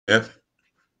F.,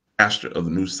 pastor of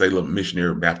the New Salem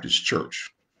Missionary Baptist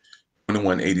Church,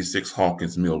 2186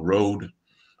 Hawkins Mill Road,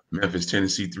 Memphis,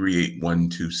 Tennessee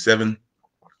 38127,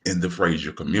 in the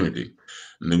Frayser community.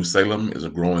 New Salem is a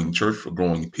growing church for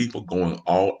growing people going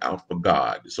all out for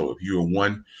God. So if you're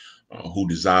one who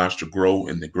desires to grow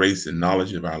in the grace and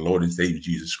knowledge of our Lord and Savior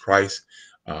Jesus Christ,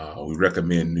 we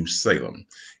recommend New Salem.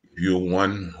 If you're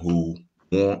one who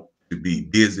want to be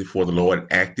busy for the Lord,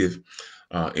 active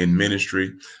in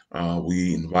ministry,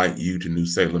 we invite you to New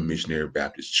Salem Missionary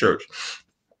Baptist Church.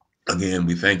 Again,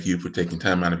 we thank you for taking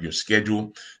time out of your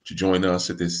schedule to join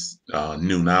us at this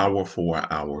noon hour for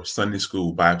our Sunday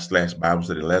school Bible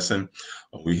study lesson.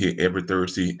 We're here every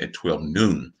Thursday at 12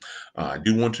 noon. I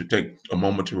do want to take a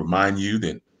moment to remind you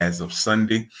that as of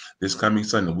Sunday, this coming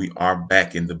Sunday, we are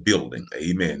back in the building.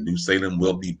 Amen. New Salem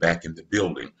will be back in the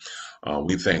building.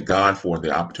 We thank God for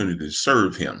the opportunity to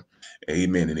serve him.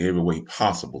 Amen. In every way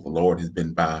possible. The Lord has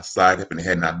been by our side. If it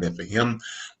had not been for him,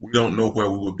 we don't know where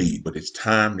we would be, but it's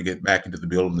time to get back into the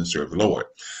building and serve the Lord.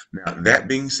 Now, that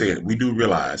being said, we do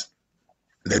realize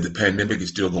that the pandemic is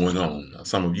still going on.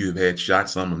 Some of you have had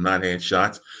shots, some have not had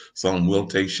shots. Some will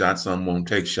take shots, some won't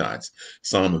take shots.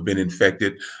 Some have been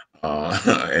infected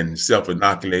and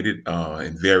self-inoculated,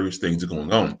 and various things are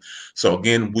going on. So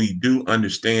again, we do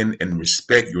understand and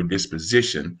respect your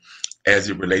disposition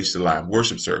as it relates to live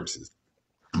worship services.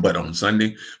 But on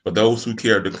Sunday, for those who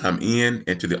care to come in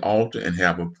and to the altar and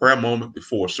have a prayer moment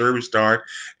before service start,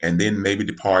 and then maybe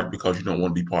depart because you don't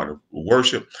want to be part of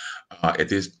worship, at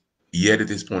this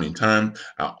point in time,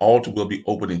 our altar will be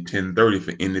open at 10:30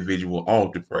 for individual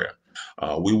altar prayer.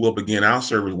 We will begin our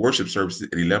worship services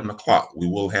at 11 o'clock. We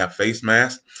will have face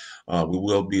masks. We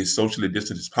will be as socially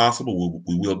distant as possible.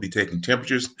 We will be taking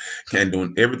temperatures and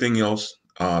doing everything else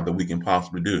that we can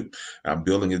possibly do. Our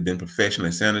building has been professionally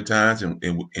sanitized,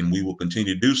 and we will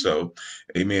continue to do so,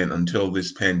 amen, until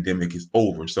this pandemic is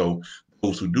over. So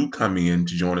those who do come in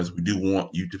to join us, we do want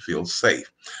you to feel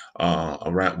safe.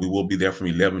 We will be there from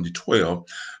 11 to 12,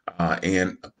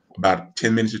 and about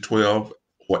 10 minutes to 12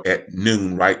 or at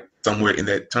noon, right? Somewhere in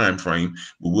that time frame,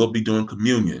 we will be doing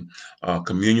communion.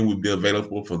 Communion will be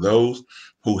available for those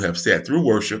who have sat through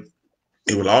worship.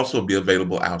 It will also be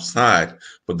available outside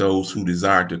for those who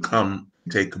desire to come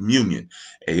take communion.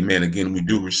 Amen. Again, we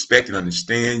do respect and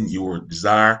understand your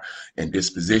desire and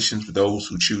disposition for those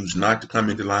who choose not to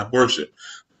come into live worship.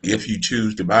 If you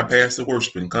choose to bypass the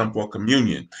worship and come for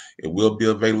communion, it will be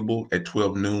available at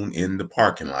 12 noon in the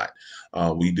parking lot.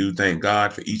 We do thank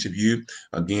God for each of you.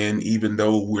 Again, even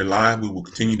though we're live, we will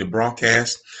continue to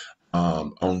broadcast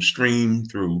on stream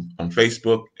on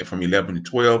Facebook from 11 to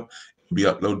 12. Be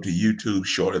uploaded to YouTube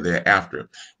shortly thereafter.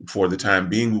 For the time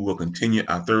being, we will continue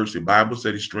our Thursday Bible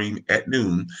study stream at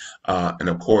noon. And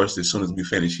of course, as soon as we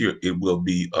finish here, it will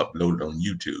be uploaded on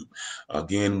YouTube.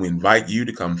 Again, we invite you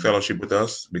to come fellowship with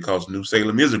us because New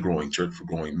Salem is a growing church for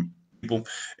growing people.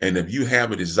 And if you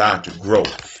have a desire to grow,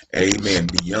 amen,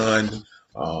 beyond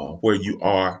where you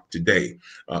are today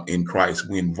in Christ,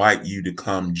 we invite you to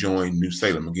come join New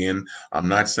Salem. Again, I'm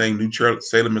not saying New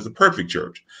Salem is a perfect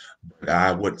church, but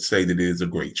I would say that it is a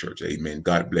great church. Amen.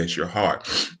 God bless your heart.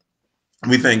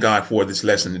 We thank God for this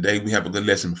lesson today. We have a good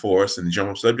lesson for us in the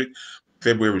general subject.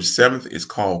 February 7th is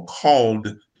called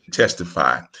to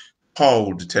Testify.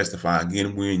 Called to Testify.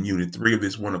 Again, we're in Unit 3 of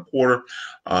this 1 1/4,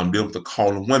 dealing with the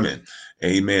call of women.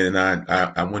 Amen. And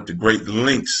I went to great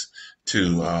lengths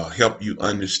to help you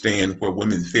understand where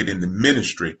women fit in the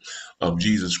ministry of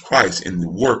Jesus Christ, in the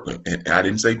work. And I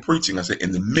didn't say preaching, I said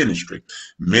in the ministry.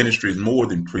 Ministry is more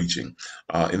than preaching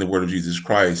in the word of Jesus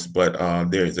Christ. But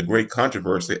there is a great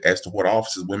controversy as to what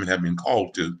offices women have been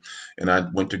called to. And I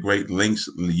went to great lengths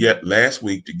yet last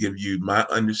week to give you my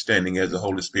understanding as the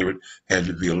Holy Spirit has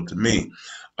revealed to me.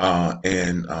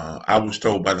 I was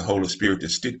told by the Holy Spirit to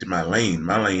stick to my lane.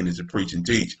 My lane is to preach and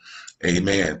teach.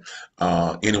 Amen.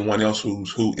 Anyone else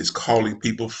who is calling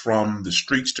people from the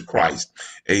streets to Christ,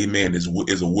 amen, is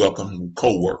a welcome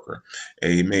co-worker.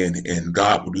 Amen. And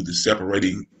God will do the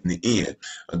separating in the end.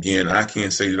 Again, I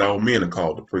can't say that all men are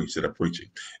called to preach that are preaching.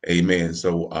 Amen.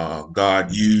 So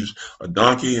God used a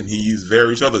donkey and he used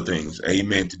various other things,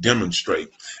 amen, to demonstrate.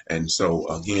 And so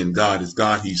again, God is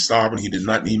God. He's sovereign. He does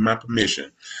not need my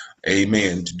permission,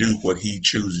 amen, to do what he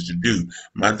chooses to do.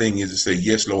 My thing is to say,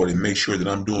 yes, Lord, and make sure that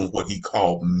I'm doing what he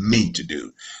called me to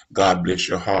do. God bless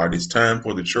your heart. It's time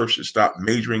for the church to stop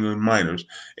majoring in minors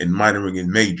and minoring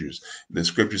in majors. The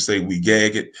scriptures say we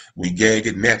gag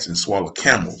at gnats and swallow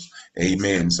camels.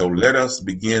 Amen. So let us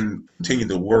continue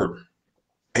the work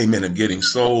amen, of getting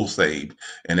souls saved.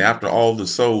 And after all the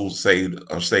souls saved,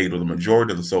 or the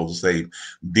majority of the souls are saved,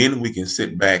 then we can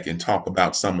sit back and talk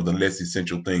about some of the less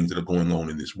essential things that are going on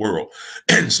in this world.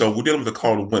 And so we're dealing with the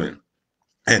call to winning.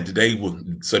 And today,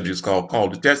 the subject is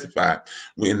called to testify.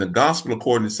 We're in the Gospel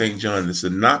according to St. John, the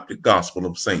Synoptic Gospel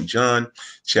of St. John,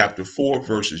 chapter 4,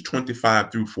 verses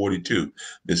 25 through 42.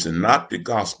 The Synoptic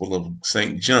Gospel of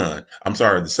St. John, I'm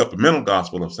sorry, the Supplemental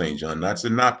Gospel of St. John, not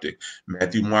Synoptic.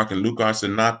 Matthew, Mark, and Luke are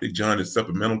Synoptic. John is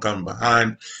supplemental, coming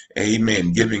behind.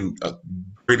 Amen. Giving a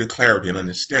greater clarity and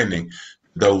understanding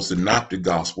those synoptic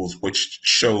gospels, which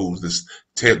shows this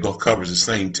covers the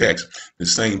same text, the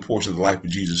same portion of the life of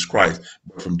Jesus Christ,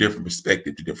 but from different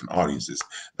perspective to different audiences.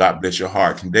 God bless your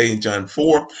heart. Today in John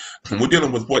 4, we're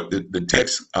dealing with what the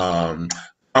text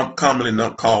commonly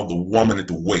not called the woman at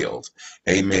the wells.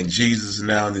 Amen. Jesus is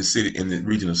now in the city, in the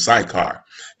region of Sychar.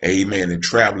 Amen. And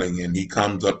traveling, and he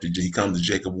comes to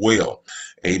Jacob well.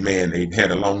 Amen. They've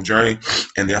had a long journey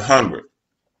and they're hungry,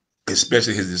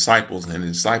 especially his disciples, and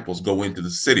his disciples go into the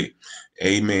city,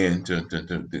 amen,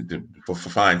 to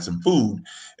find some food,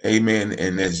 amen.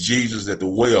 And as Jesus at the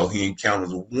well, he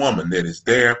encounters a woman that is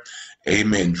there,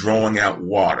 amen, drawing out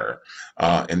water.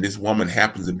 And this woman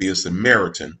happens to be a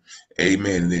Samaritan,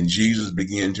 amen. And then Jesus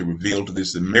began to reveal to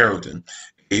this Samaritan,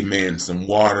 amen, some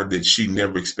water that she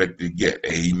never expected to get.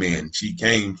 Amen. She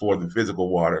came for the physical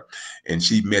water and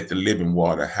she met the living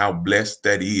water. How blessed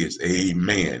that is.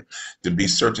 Amen. To be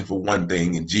searching for one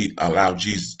thing and allow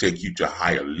Jesus to take you to a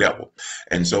higher level.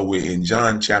 And so we're in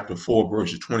John chapter 4,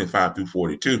 verses 25 through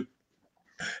 42.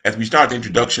 As we start the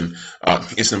introduction,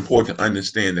 it's important to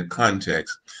understand the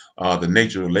context, the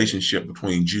nature of the relationship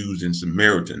between Jews and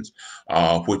Samaritans,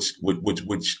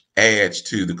 which adds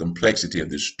to the complexity of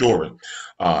this story.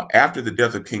 After the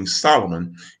death of King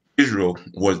Solomon, Israel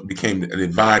became a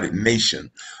divided nation,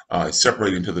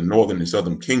 separated into the northern and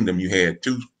southern kingdom. You had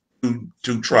two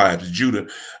tribes, Judah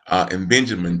and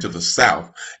Benjamin, to the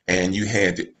south, and you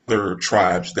had the other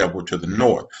tribes that were to the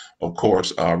north. Of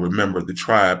course, remember the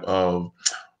tribe of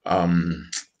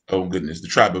the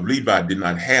tribe of Levi did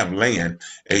not have land,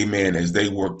 amen, as they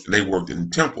worked in the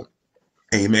temple.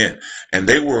 Amen. And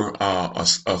they were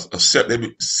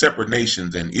separate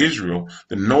nations. And Israel,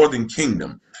 the northern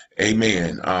kingdom,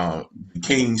 amen, the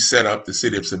king set up the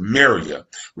city of Samaria.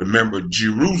 Remember,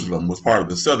 Jerusalem was part of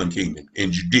the southern kingdom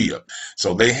in Judea.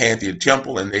 So they had the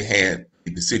temple and they had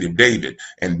the city of David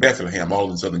and Bethlehem, all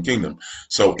in the southern kingdom.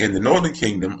 So in the northern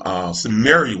kingdom,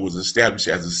 Samaria was established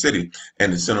as a city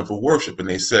and a center for worship. And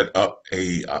they set up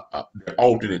an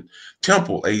alternate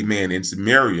temple, amen, in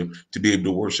Samaria to be able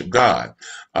to worship God.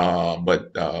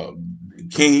 But the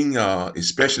king,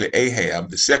 especially Ahab,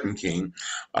 the second king,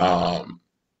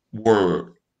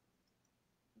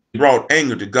 brought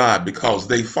anger to God because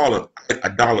they followed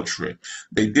idolatry.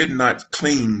 They did not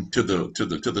cling to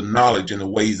the knowledge and the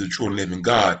ways of the true and living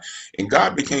God. And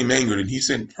God became angry, and he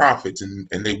sent prophets, and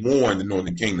they warned the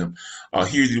northern kingdom,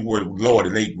 hear the word of the Lord,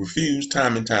 and they refused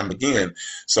time and time again.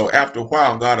 So after a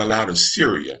while, God allowed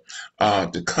Assyria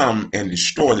to come and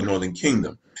destroy the northern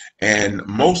kingdom. And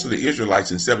most of the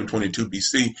Israelites in 722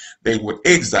 BC, they were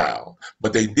exiled,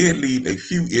 but they did leave a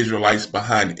few Israelites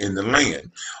behind in the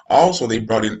land. Also, they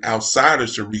brought in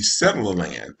outsiders to resettle the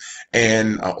land.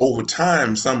 And over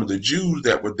time, some of the Jews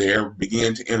that were there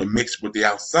began to intermix with the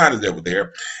outsiders that were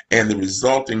there. And the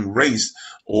resulting race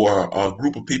or a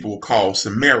group of people were called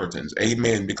Samaritans.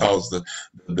 Amen. Because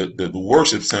the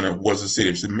worship center was the city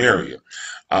of Samaria.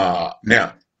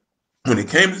 Now, when it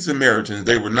came to Samaritans,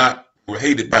 they were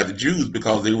hated by the Jews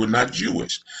because they were not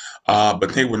Jewish, but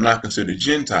they were not considered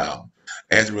Gentile.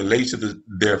 As it relates to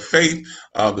their faith,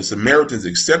 the Samaritans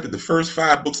accepted the first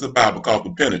 5 books of the Bible called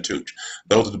the Pentateuch.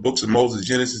 Those are the books of Moses,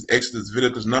 Genesis, Exodus,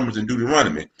 Leviticus, Numbers, and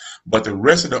Deuteronomy. But the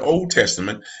rest of the Old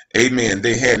Testament, amen,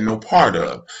 they had no part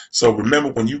of. So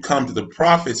remember, when you come to the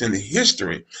prophets in the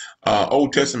history,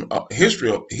 Old Testament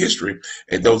history,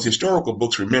 and those historical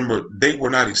books, remember, they were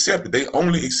not accepted. They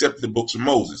only accepted the books of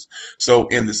Moses. So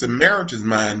in the Samaritans'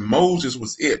 mind, Moses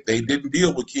was it. They didn't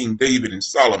deal with King David and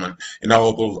Solomon and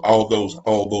all those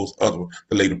other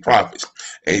the later prophets.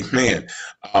 Amen.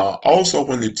 Also,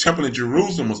 when the temple in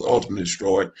Jerusalem was ultimately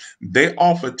destroyed, they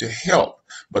offered to help,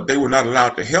 but they were not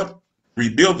allowed to help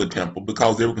rebuild the temple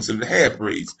because they were considered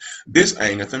half-breeds. This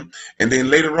angered them. And then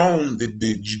later on, the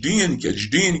Judean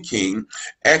king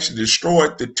actually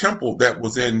destroyed the temple that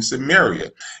was in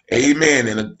Samaria. Amen.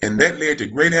 And that led to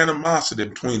great animosity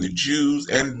between the Jews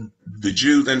and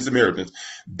Samaritans.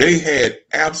 They had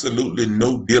absolutely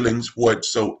no dealings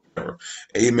whatsoever.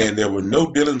 Amen. There were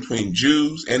no dealings between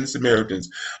Jews and Samaritans.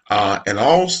 And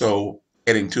also,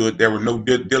 adding to it, there were no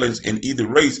dealings in either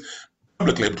race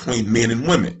publicly between men and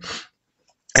women.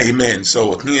 Amen.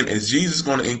 So again, as Jesus is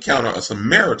going to encounter a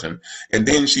Samaritan, and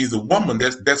then she's a woman,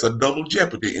 that's a double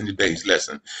jeopardy in today's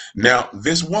lesson. Now,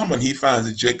 this woman he finds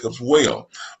at Jacob's well.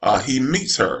 He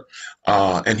meets her,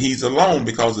 and he's alone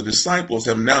because the disciples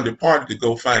have now departed to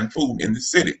go find food in the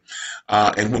city.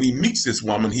 And when he meets this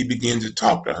woman, he begins to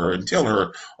talk to her and tell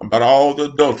her about all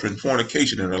the adultery and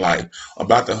fornication in her life,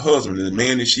 about the husband, the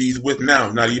man that she's with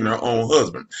now, not even her own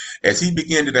husband. As he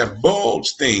began to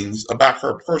divulge things about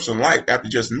her personal life after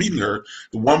just meeting her,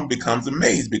 the woman becomes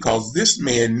amazed because this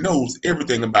man knows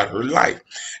everything about her life.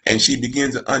 And she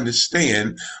begins to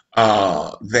understand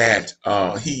that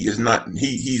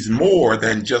he's more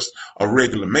than just a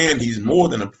regular man. He's more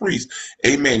than a priest.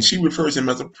 Amen. She refers him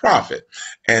as a prophet.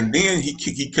 And then he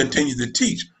continues to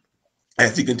teach.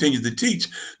 As he continues to teach,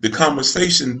 the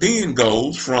conversation then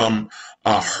goes from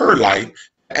her life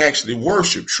actually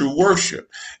worship, true worship.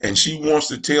 And she wants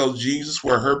to tell Jesus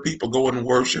where her people go and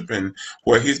worship and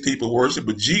where his people worship,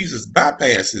 but Jesus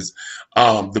bypasses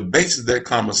the basis of that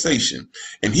conversation,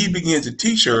 and he begins to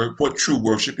teach her what true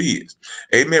worship is.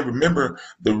 Amen. Remember,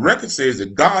 the record says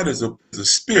that God is a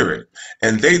spirit,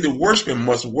 and they that worship him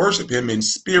must worship him in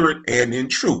spirit and in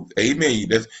truth. Amen.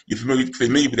 You're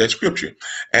familiar with that scripture.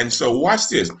 And so watch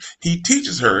this. He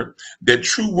teaches her that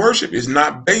true worship is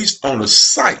not based on a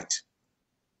sight,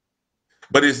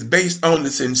 but it's based on the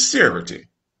sincerity.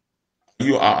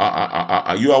 You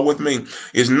are with me?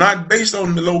 It's not based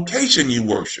on the location you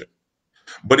worship,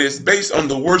 but it's based on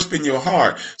the worship in your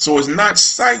heart. So it's not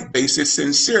sight-based, it's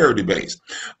sincerity-based.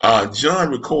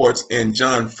 John records in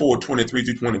John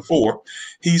 4:23-24,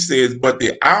 he says, but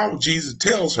the hour, Jesus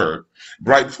tells her,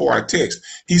 right before our text,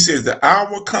 he says, the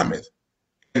hour cometh,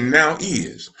 and now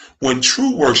is, when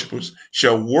true worshipers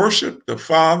shall worship the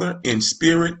Father in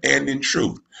spirit and in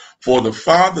truth. For the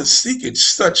Father seeketh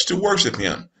such to worship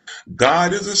him.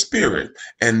 God is a spirit,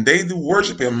 and they that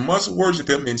worship him must worship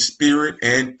him in spirit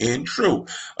and in truth.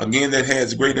 Again, that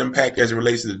has great impact as it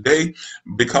relates to today,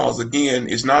 because again,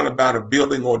 it's not about a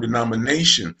building or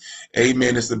denomination.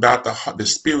 Amen. It's about the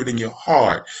spirit in your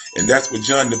heart. And that's what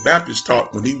John the Baptist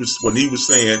taught when he was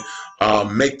saying,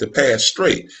 make the path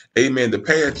straight. Amen. The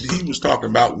path he was talking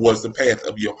about was the path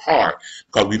of your heart,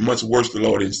 because we must worship the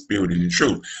Lord in spirit and in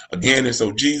truth. Again, and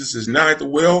so Jesus is now at the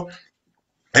well,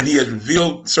 and he has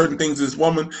revealed certain things to this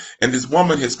woman, and this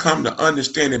woman has come to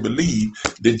understand and believe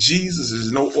that Jesus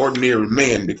is no ordinary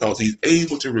man, because he's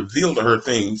able to reveal to her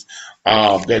things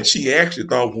that she actually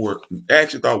thought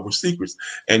were secrets.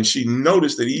 And she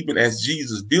noticed that even as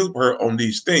Jesus deals with her on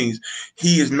these things,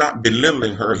 he is not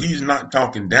belittling her. He's not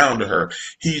talking down to her.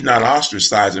 He's not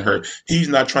ostracizing her. He's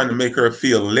not trying to make her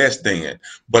feel less than.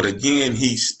 But again,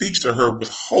 he speaks to her with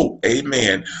hope.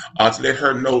 Amen. To let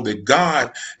her know that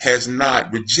God has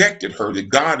not rejected her, that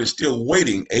God is still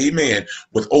waiting, amen,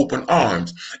 with open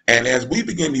arms. And as we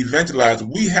begin to evangelize,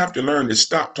 we have to learn to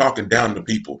stop talking down to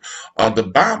people. The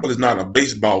Bible is not a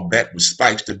baseball bat with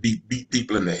spikes to beat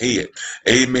people in the head.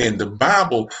 Amen. The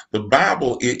Bible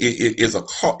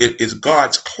is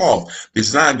God's cloth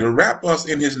designed to wrap us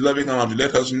in his loving arms, to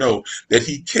let us know that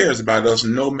he cares about us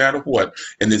no matter what,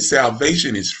 and that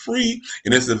salvation is free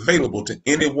and it's available to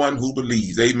anyone who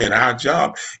believes. Amen. Our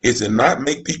job is to not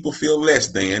make people feel less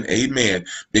than, amen,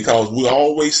 because we're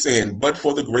always saying, but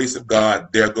for the grace of God,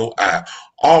 there go I.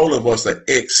 All of us are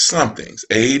ex somethings,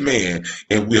 amen,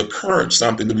 and we're current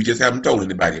something that we just haven't told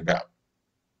anybody about.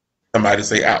 Somebody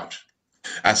say ouch.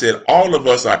 I said all of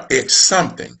us are ex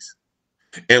somethings,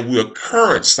 and we're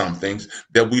current somethings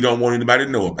that we don't want anybody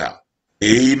to know about.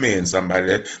 Amen,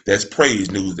 somebody. That's praise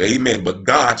news. Amen. But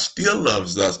God still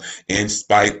loves us in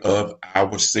spite of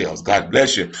ourselves. God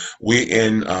bless you. We're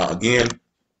in, again,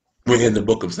 we're in the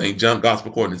book of St. John,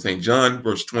 Gospel according to St. John,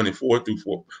 verse 24 through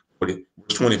 40, verse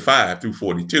 25 through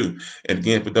 42. And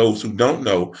again, for those who don't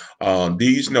know,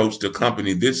 these notes to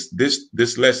accompany this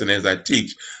lesson as I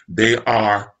teach, they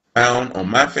are found on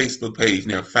my Facebook page,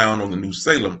 and they're found on the New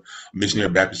Salem Missionary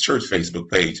Baptist Church Facebook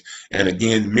page. And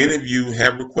again, many of you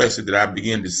have requested that I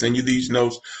begin to send you these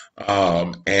notes.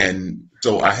 And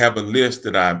so I have a list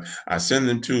that I send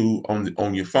them to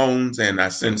on your phones, and I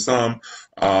send some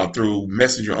through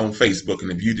Messenger on Facebook.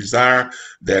 And if you desire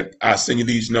that I send you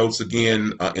these notes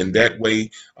again in that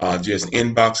way, just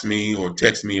inbox me or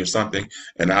text me or something,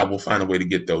 and I will find a way to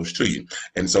get those to you.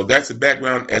 And so that's the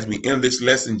background as we end this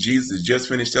lesson. Jesus has just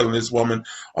finished telling this woman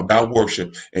about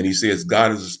worship, and he says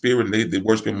God is a spirit, and they that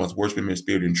worship him must worship him in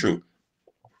spirit and truth.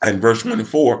 And verse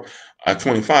 25,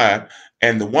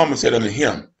 and the woman said unto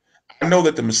him, I know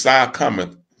that the Messiah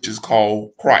cometh, which is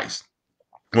called Christ.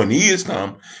 When he is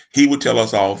come, he will tell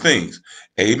us all things.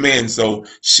 Amen. So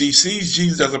she sees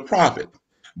Jesus as a prophet,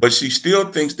 but she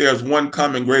still thinks there's one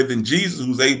coming greater than Jesus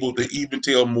who's able to even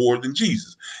tell more than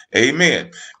Jesus.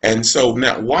 Amen. And so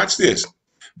now watch this.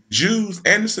 Jews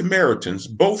and the Samaritans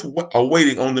both are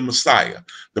waiting on the Messiah.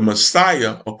 The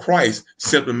Messiah of Christ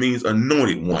simply means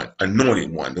anointed one,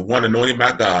 the one anointed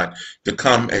by God to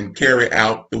come and carry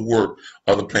out the work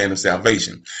of the plan of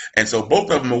salvation. And so both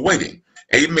of them are waiting.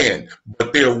 Amen.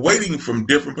 But they're waiting from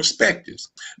different perspectives.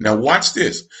 Now watch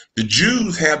this. The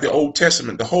Jews have the Old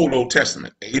Testament, the whole Old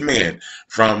Testament. Amen.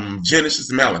 From Genesis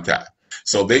to Malachi.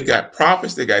 So they got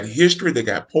prophets, they got history, they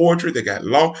got poetry, they got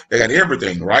law, they got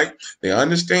everything, right? They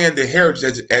understand the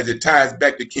heritage as it ties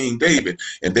back to King David.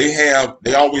 And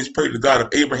they always pray to the God of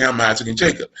Abraham, Isaac, and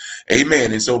Jacob.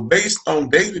 Amen. And so based on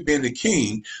David being the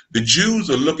king, the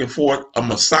Jews are looking for a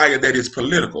Messiah that is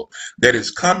political, that is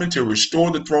coming to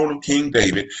restore the throne of King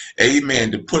David.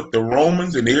 Amen. To put the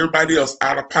Romans and everybody else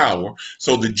out of power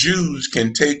so the Jews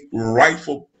can take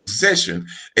rightful possession,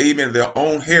 amen, their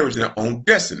own heritage, their own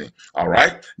destiny. All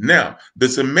right. Now, the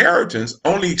Samaritans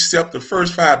only accept the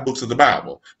first 5 books of the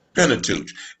Bible. Pentateuch,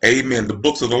 amen, the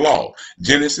books of the law,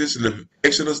 Genesis,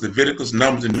 Exodus, Leviticus,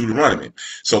 Numbers, and Deuteronomy.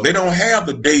 So they don't have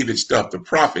the David stuff, the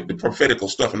prophet, the prophetical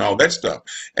stuff, and all that stuff.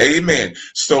 Amen.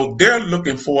 So they're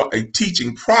looking for a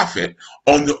teaching prophet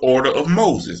on the order of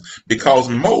Moses, because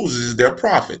Moses is their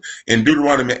prophet. In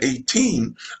Deuteronomy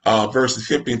 18, verses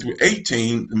 15 through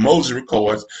 18, Moses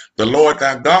records, "The Lord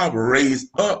thy God will raise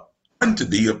up unto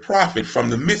thee a prophet from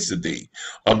the midst of thee,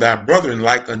 of thy brethren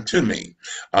like unto me.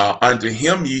 Unto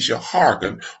him ye shall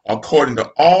hearken, according to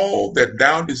all that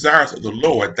thou desirest of the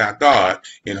Lord thy God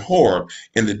in Horeb,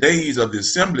 in the days of the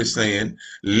assembly, saying,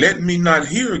 Let me not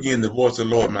hear again the voice of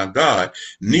the Lord my God,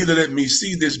 neither let me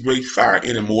see this great fire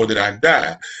any more, that I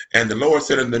die. And the Lord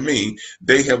said unto me,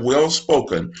 They have well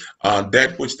spoken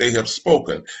that which they have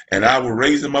spoken, and I will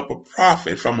raise them up a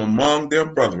prophet from among their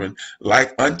brethren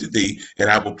like unto thee, and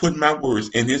I will put my words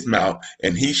in his mouth,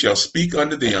 and he shall speak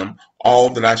unto them all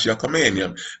that I shall command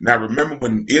him." Now remember,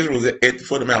 when Israel was at the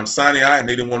foot of Mount Sinai and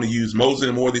they didn't want to use Moses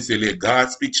anymore, they said, "Let God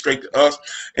speak straight to us."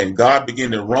 And God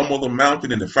began to rumble the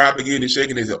mountain and the fire began to shake,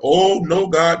 and they said, "Oh no,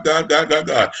 God,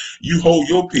 you hold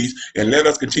your peace and let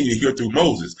us continue to hear through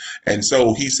Moses." And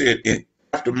so he said,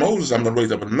 after Moses, I'm going to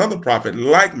raise up another prophet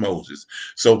like Moses.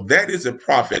 So that is a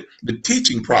prophet, the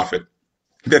teaching prophet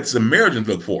that the Samaritans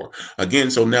look for.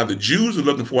 Again, so now the Jews are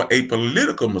looking for a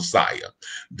political Messiah.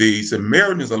 The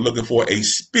Samaritans are looking for a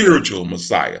spiritual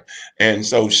Messiah. And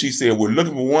so she said, we're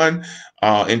looking for one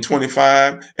in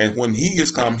 25, and when he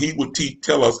is come, he will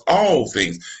tell us all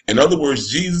things. In other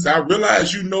words, Jesus, I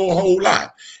realize you know a whole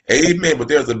lot. Amen. But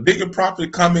there's a bigger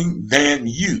prophet coming than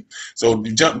you. So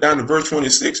you jump down to verse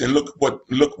 26 and look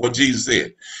what Jesus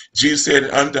said. Jesus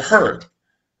said unto her,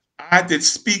 I that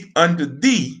speak unto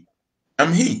thee,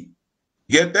 I'm he.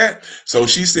 Get that? So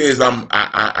she says,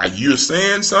 you're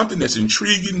saying something that's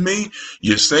intriguing me.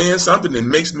 You're saying something that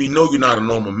makes me know you're not a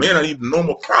normal man, not even a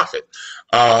normal prophet.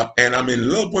 And I'm in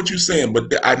love with what you're saying,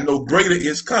 but I know greater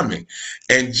is coming.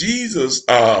 And Jesus,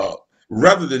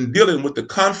 rather than dealing with the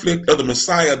conflict of the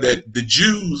Messiah that the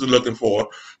Jews are looking for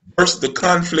versus the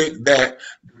conflict that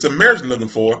the Samaritans are looking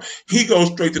for, he goes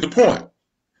straight to the point.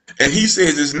 And he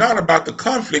says, it's not about the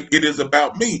conflict, it is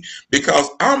about me, because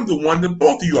I'm the one that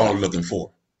both of you all are looking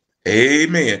for.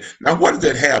 Amen. Now, what does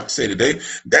that have to say today?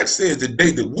 That says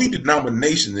today that we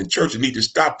denominations and churches need to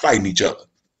stop fighting each other.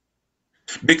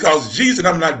 Because Jesus,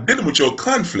 I'm not dealing with your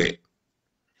conflict.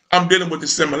 I'm dealing with the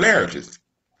similarities.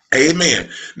 Amen.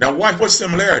 Now, what's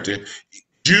similarity?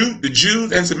 The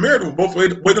Jews and Samaritans were both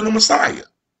waiting on the Messiah.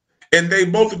 And they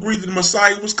both agreed that the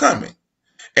Messiah was coming.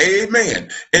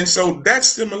 Amen. And so that's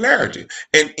similarity.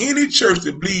 And any church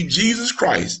that believes Jesus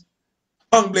Christ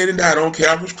hung, bled, and died on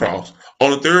Calvary's cross,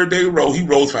 on the third day he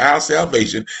rose for our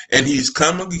salvation, and he's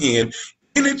come again.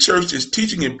 Any church is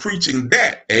teaching and preaching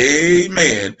that,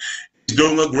 amen, is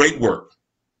doing a great work.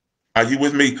 Are you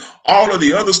with me? All of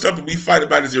the other stuff that we fight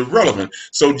about is irrelevant.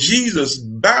 So Jesus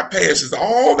bypasses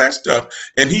all that stuff,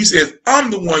 and he says,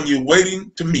 I'm the one you're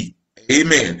waiting to meet.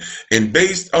 Amen. And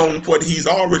based on what he's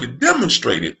already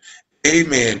demonstrated,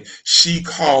 amen, she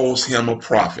calls him a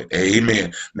prophet.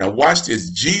 Amen. Now watch this.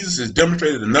 Jesus has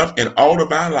demonstrated enough in all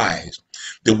of our lives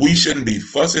that we shouldn't be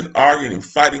fussing, arguing, and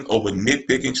fighting over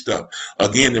nitpicking stuff.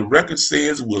 Again, the record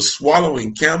says we're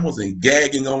swallowing camels and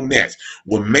gagging on gnats.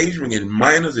 We're majoring in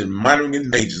minors and minoring in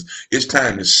majors. It's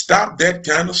time to stop that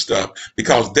kind of stuff,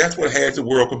 because that's what has the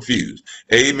world confused.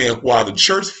 Amen. While the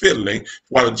church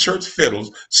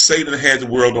fiddles, Satan has the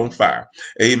world on fire.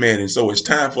 Amen. And so it's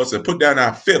time for us to put down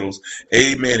our fiddles,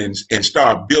 amen, and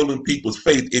start building people's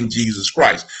faith in Jesus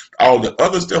Christ. All the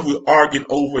other stuff we're arguing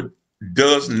over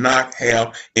does not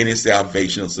have any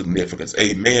salvational significance.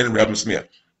 Amen, Reverend Smith.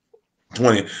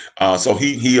 20. So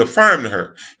he affirmed to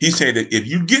her. He said that if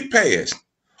you get past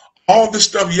all the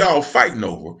stuff y'all fighting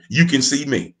over, you can see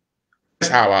me.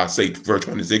 That's how I say verse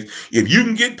 26. If you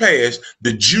can get past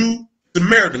the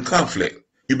Jew-Samaritan conflict,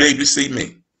 you'll be able to see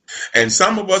me. And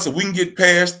some of us, if we can get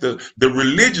past the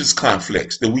religious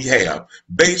conflicts that we have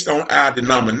based on our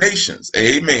denominations,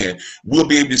 amen, we'll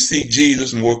be able to see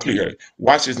Jesus more clearly.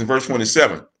 Watch this in verse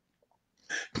 27.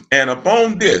 And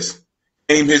upon this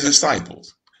came his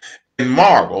disciples, and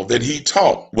marveled that he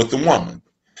talked with the woman.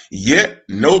 Yet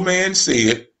no man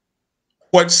said,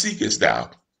 what seekest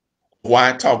thou?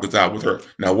 Why talkest thou with her?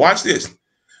 Now watch this.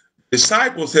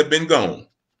 Disciples have been gone.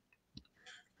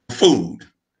 Food.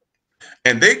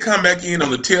 And they come back in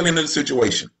on the tail end of the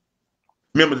situation.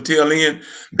 Remember the tail end?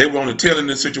 They were on the tail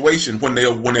end of the situation when they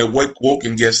woke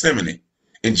in Gethsemane,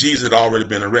 and Jesus had already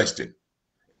been arrested.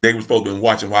 They were supposed to be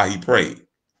watching while he prayed.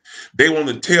 They were on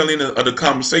the tail end of the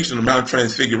conversation on Mount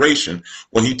Transfiguration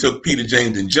when he took Peter,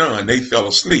 James, and John. They fell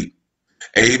asleep.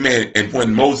 Amen. And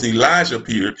when Moses and Elijah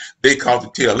appeared, they caught the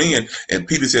tail end. And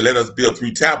Peter said, let us build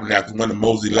 3 tabernacles, one to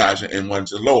Moses, Elijah, and one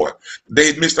to the Lord. They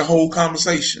had missed the whole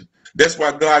conversation. That's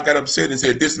why God got upset and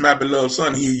said, this is my beloved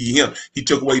son, hear ye him. He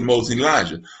took away Moses and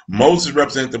Elijah. Moses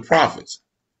represented the prophets.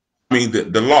 I mean,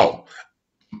 the law.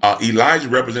 Elijah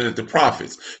represented the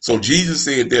prophets. So Jesus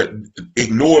said that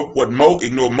ignore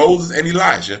Moses and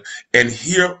Elijah and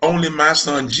hear only my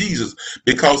son Jesus,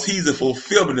 because he's a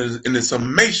fulfillment in the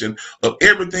summation of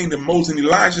everything that Moses and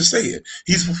Elijah said.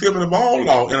 He's fulfillment of all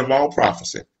law and of all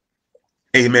prophecy.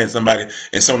 Amen, somebody.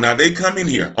 And so now they come in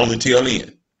here on the tail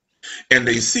end, and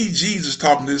they see Jesus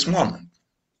talking to this woman.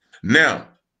 Now,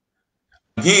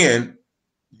 again,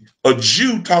 a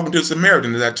Jew talking to a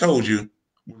Samaritan, as I told you,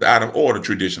 was out of order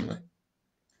traditionally.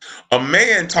 A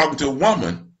man talking to a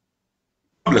woman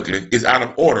publicly is out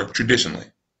of order traditionally.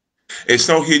 And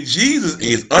so here Jesus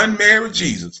is, unmarried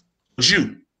Jesus, a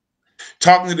Jew,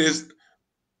 talking to this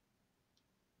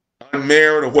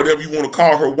unmarried or whatever you want to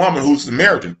call her woman who's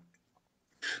Samaritan.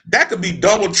 That could be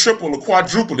double, triple, or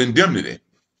quadruple indemnity.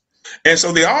 And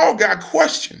so they all got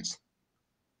questions,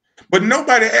 but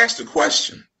nobody asked a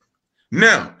question.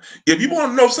 Now, if you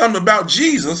want to know something about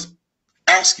Jesus,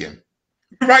 ask him.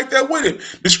 You're right there with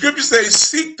him. The scripture says,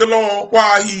 seek the Lord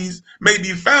while he's may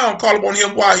be found, call upon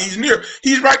him while he's near.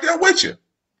 He's right there with you.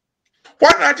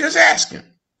 Why not just ask him?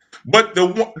 But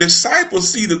the disciples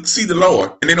see the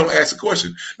Lord and they don't ask a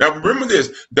question. Now remember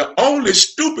this, the only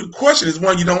stupid question is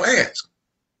one you don't ask.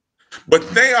 But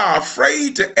they are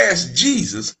afraid to ask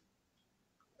Jesus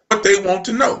what they want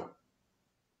to know.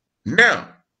 Now,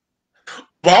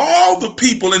 for all the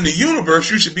people in the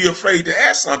universe, you should be afraid to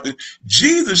ask something.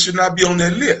 Jesus should not be on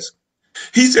that list.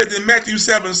 He said in Matthew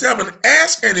 7:7,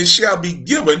 ask and it shall be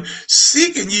given,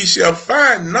 seek and ye shall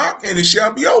find, knock and it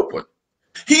shall be open.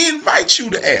 He invites you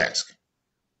to ask.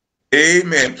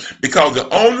 Amen. Because the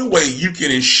only way you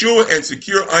can ensure and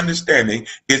secure understanding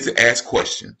is to ask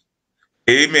questions.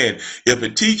 Amen. If a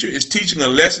teacher is teaching a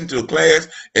lesson to a class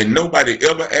and nobody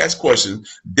ever asks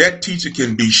questions, that teacher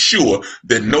can be sure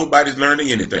that nobody's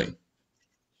learning anything.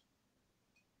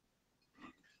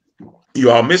 You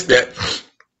all missed that.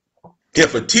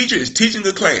 If a teacher is teaching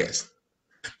a class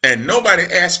and nobody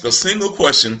asks a single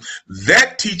question,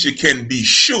 that teacher can be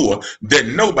sure that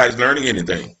nobody's learning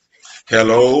anything.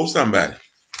 Hello, somebody.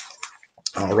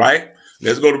 All right,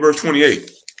 let's go to verse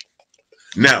 28.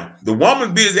 Now, the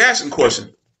woman busy asking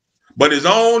questions, but his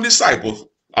own disciples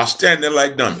are standing there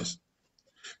like dummies.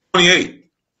 28.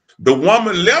 The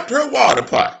woman left her water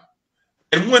pot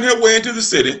and went her way into the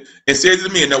city and said to the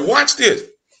men, now watch this.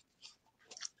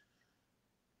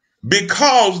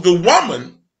 Because the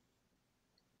woman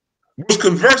was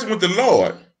conversing with the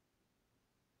Lord,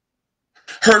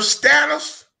 her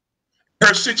status,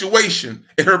 her situation,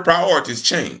 and her priorities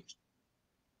changed.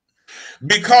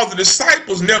 Because the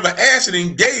disciples never asked and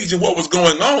engaged in what was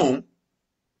going on,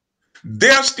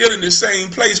 they're still in the same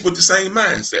place with the same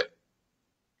mindset.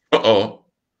 I'm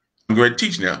going to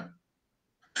teach now.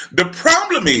 The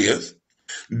problem is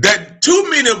that too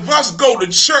many of us go to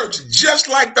church just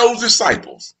like those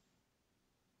disciples.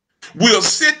 We'll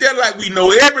sit there like we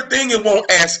know everything and won't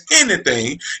ask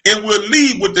anything, and we'll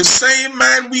leave with the same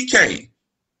mind we came.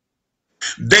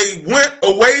 They went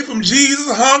away from Jesus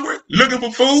hungry, looking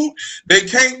for food. They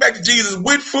came back to Jesus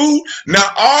with food.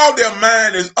 Now all their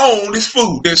mind is on is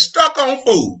food. They're stuck on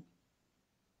food.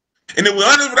 And if we're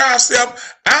honest with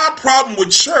ourselves, our problem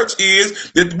with church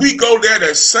is that we go there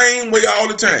the same way all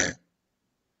the time.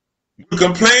 We're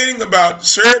complaining about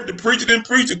serve, the preacher didn't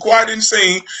preach, the choir didn't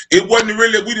sing. It wasn't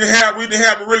really, we didn't have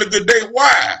a really good day.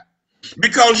 Why?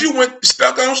 Because you went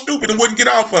stuck on stupid and wouldn't get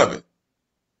off of it.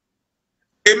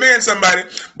 Amen, somebody.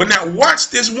 But now watch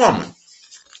this woman.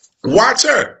 Watch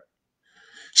her.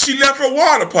 She left her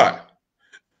water pot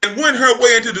and went her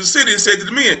way into the city and said to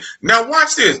the men, now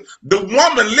watch this. The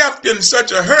woman left in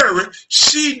such a hurry,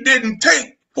 she didn't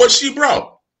take what she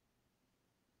brought.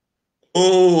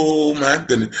 Oh my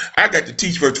goodness. I got to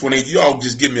teach verse 28. Y'all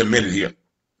just give me a minute here.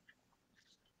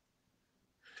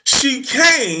 She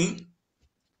came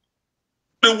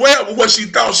to well with what she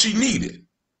thought she needed,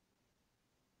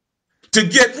 to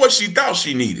get what she thought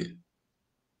she needed.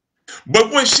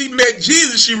 But when she met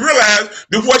Jesus, she realized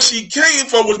that what she came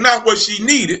for was not what she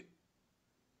needed.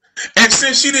 And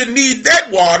since she didn't need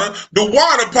that water, the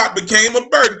water pot became a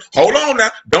burden. Hold on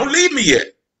now. Don't leave me yet.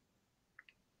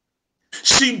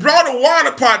 She brought a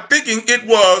water pot thinking it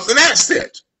was an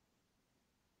asset.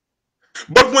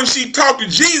 But when she talked to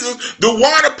Jesus, the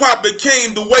water pot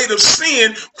became the weight of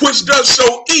sin, which does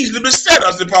so easily beset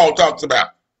us, that Paul talks about.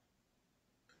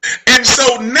 And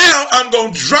so now I'm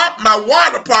going to drop my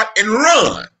water pot and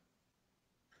run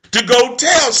to go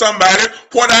tell somebody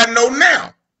what I know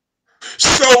now.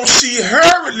 So she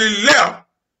hurriedly left,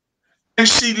 and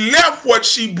she left what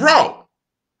she brought,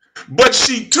 but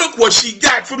she took what she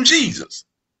got from Jesus,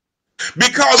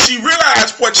 because she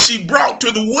realized what she brought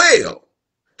to the well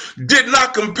did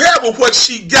not compare with what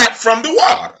she got from the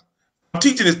water. I'm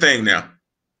teaching this thing now.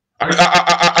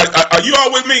 Are you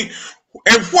all with me?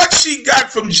 And what she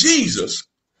got from Jesus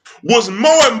was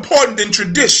more important than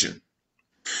tradition.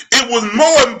 It was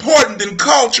more important than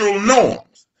cultural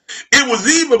norms. It was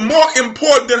even more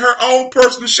important than her own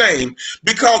personal shame,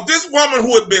 because this woman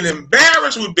who had been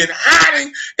embarrassed, who had been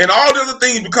hiding and all the other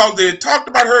things because they had talked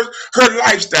about her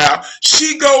lifestyle,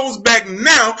 she goes back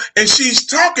now and she's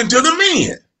talking to the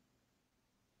men.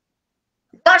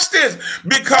 Watch this,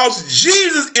 because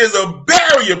Jesus is a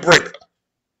barrier breaker.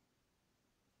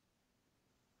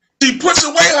 She puts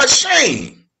away her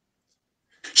shame.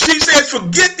 She says,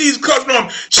 forget these cultural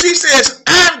norms. She says,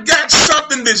 I've got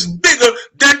something that's bigger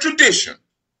than tradition.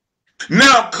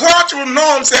 Now, cultural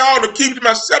norms say, I ought to keep it to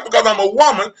myself because I'm a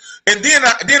woman, and then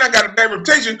I got a bad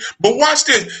reputation. But watch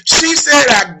this. She said,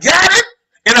 I got it,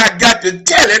 and I got to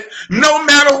tell it no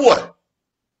matter what.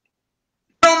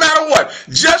 No matter what.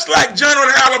 Just like John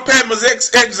on Alabama's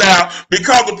exile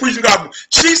because of preaching gospel.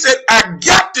 She said, I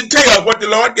got to tell what the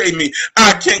Lord gave me.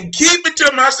 I can't keep it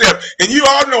to myself. And you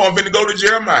all know I'm going to go to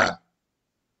Jeremiah.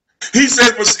 He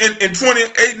said in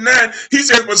 28:9, he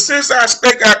said, but since I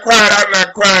spake, I cried out, and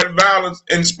I cried violence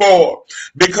and spoil,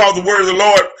 because the word of the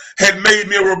Lord had made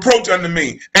me a reproach unto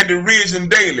me, and derision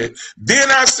daily.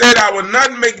 Then I said, I will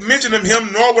not make mention of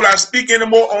him, nor will I speak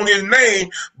anymore on his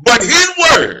name, but his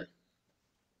word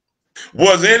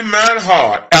was in mine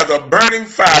heart as a burning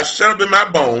fire shut up in my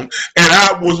bones, and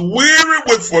I was weary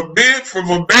with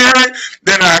forbearing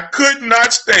that I could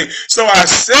not stay. So I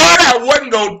said I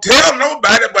wasn't going to tell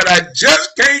nobody, but I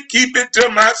just can't keep it to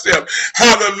myself.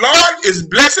 How the Lord is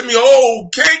blessing me. Oh,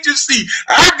 can't you see?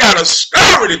 I got a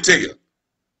story to tell you.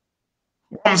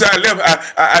 Once I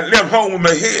left home with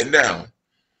my head down.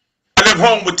 I left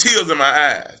home with tears in my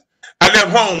eyes. I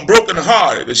left home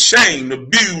broken-hearted, ashamed,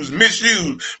 abused,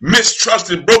 misused,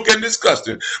 mistrusted, broken, and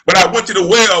disgusted. But I went to the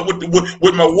well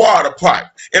with my water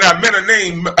pot, and I met a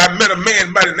man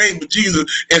by the name of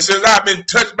Jesus, and since I've been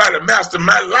touched by the Master,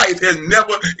 my life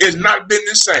has not been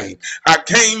the same. I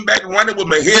came back running with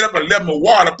my head up and left my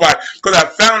water pot because I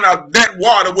found out that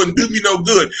water wouldn't do me no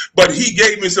good. But he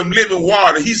gave me some living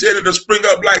water. He said it'll spring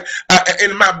up like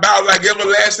in my bowels like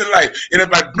everlasting life. And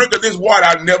if I drink of this water,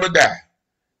 I'll never die.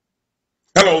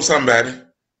 Hello, somebody.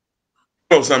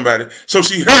 Hello, somebody. So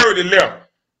she hurriedly left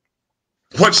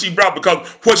what she brought, because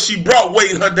what she brought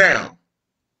weighed her down.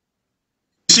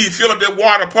 She filled up that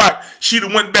water pot. She'd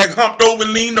have went back humped over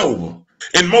and leaned over.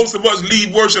 And most of us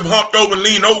leave worship humped over and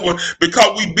lean over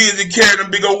because we busy carrying them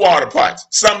big old water pots.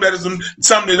 Some that is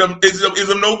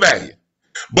of no value.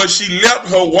 But she left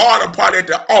her water pot at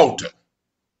the altar.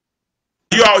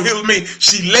 You all hear me?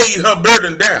 She laid her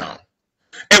burden down.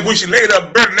 And when she laid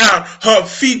her burden down, her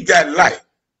feet got light.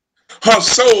 Her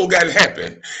soul got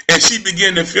happy, and she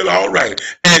began to feel all right.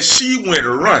 And she went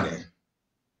running.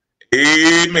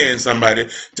 Amen, somebody,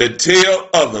 to tell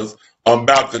others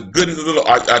about the goodness of the Lord.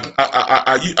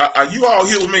 Are you all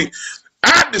here with me?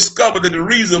 I discovered that the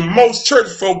reason most church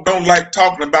folk don't like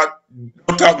talking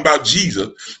about Jesus,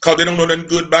 because they don't know nothing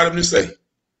good about him to say.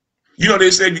 You know,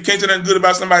 they say if you can't say nothing good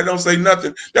about somebody, don't say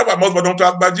nothing. That's why most people don't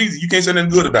talk about Jesus. You can't say nothing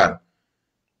good about him.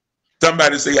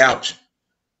 Somebody say, ouch.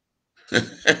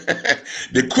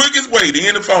 The quickest way to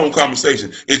end a phone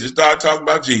conversation is to start talking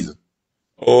about Jesus.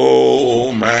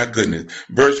 Oh my goodness.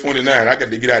 Verse 29. I got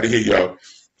to get out of here, y'all.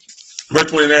 Verse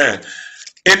 29.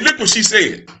 And look what she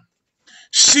said.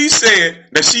 She said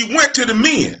that she went to the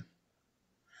men.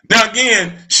 Now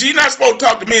again, she's not supposed to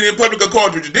talk to men in public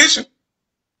according to tradition,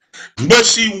 but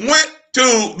she went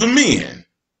to the men.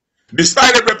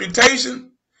 Despite her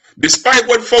reputation, despite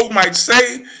what folk might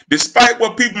say, despite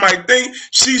what people might think,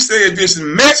 she said, this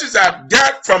message I've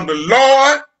got from the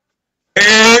Lord,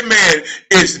 amen,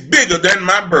 is bigger than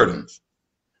my burdens.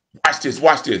 Watch this,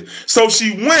 watch this. So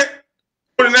she went,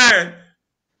 49,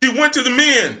 she went to the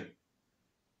men,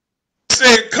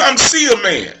 said, come see a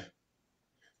man.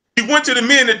 She went to the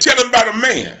men to tell them about a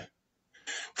man,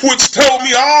 which told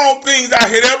me all things I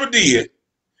had ever did.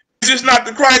 Is this not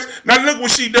the Christ? Now look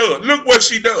what she does. Look what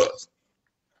she does.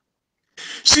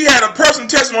 She had a personal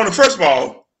testimony, first of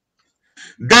all,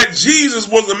 that Jesus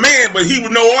was a man, but he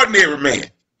was no ordinary man.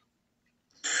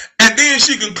 And then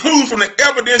she concludes from the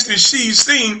evidence that she's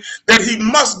seen that he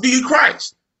must be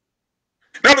Christ.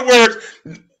 In other words,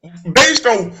 based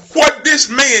on what this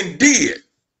man did,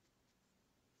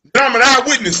 that I'm an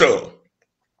eyewitness of,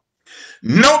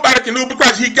 nobody can do it but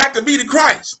Christ. He got to be the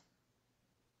Christ.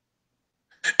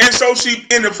 And so she,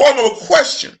 in the form of a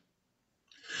question,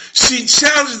 she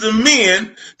challenges the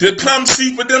men to come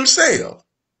see for themselves.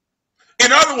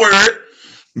 In other words,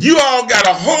 you all got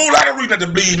a whole lot of reason to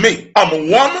believe me. I'm a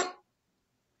woman.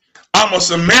 I'm a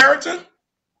Samaritan.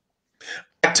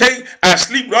 I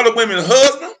sleep with other women's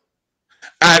husbands.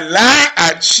 I lie,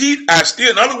 I cheat, I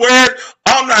steal. In other words,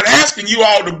 I'm not asking you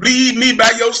all to believe me by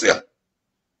yourself.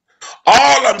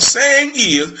 All I'm saying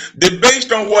is that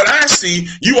based on what I see,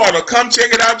 you ought to come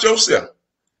check it out yourself.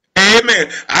 Amen.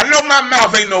 I know my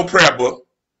mouth ain't no prayer book.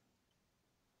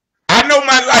 I know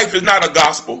my life is not a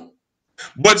gospel.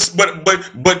 But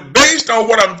based on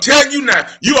what I'm telling you now,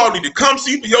 you all need to come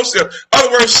see for yourself. In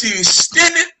other words, she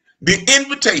extended the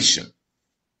invitation.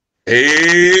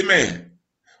 Amen.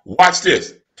 Watch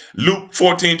this. Luke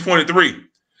 14:23.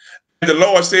 The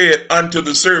Lord said unto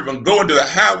the servant, go into the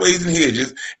highways and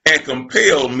hedges and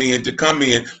compel men to come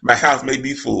in. My house may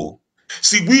be full.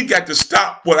 See, we've got to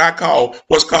stop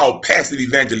what's called passive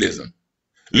evangelism.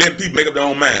 Letting people make up their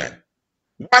own mind.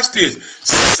 Watch this.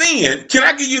 Sin, can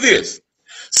I give you this?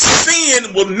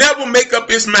 Sin will never make up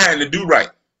its mind to do right.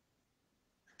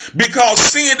 Because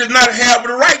sin does not have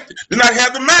the right, does not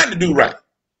have the mind to do right.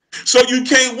 So you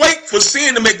can't wait for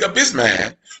sin to make up his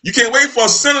mind. You can't wait for a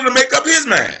sinner to make up his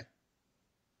mind.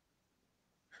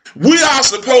 We are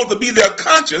supposed to be their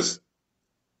conscience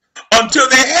until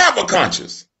they have a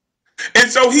conscience.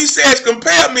 And so he says,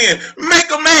 compel men,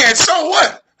 make a man. So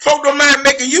what? Folk don't mind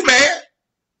making you mad.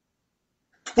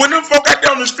 When them folk out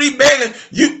there on the street begging,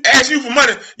 you ask you for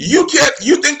money, you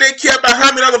think they care about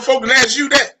how many other folk can ask you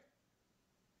that?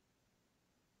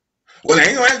 Well, they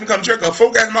ain't gonna ask me to come to church, because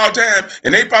folk ask them all the time,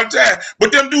 and they probably time.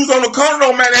 But them dudes on the corner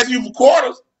don't mind asking you for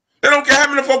quarters. They don't care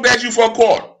how many folk ask you for a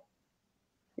quarter.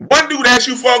 One dude asks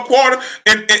you for a quarter,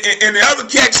 and the other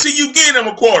cat see you give him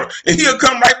a quarter, and he'll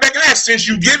come right back and ask, since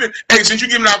you giving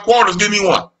out quarters, give me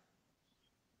one.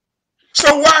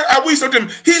 So why are we so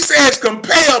different? He says,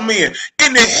 compel men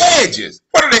in the hedges.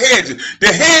 What are the hedges? The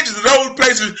hedges are those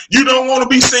places you don't want to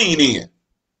be seen in.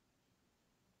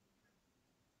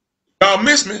 Y'all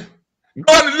miss me?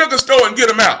 Go in the liquor store and get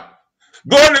them out.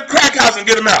 Go in the crack house and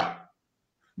get them out.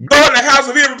 Go in the house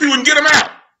of every people and get them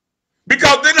out.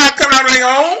 Because they're not coming out on their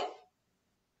own.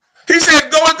 He said,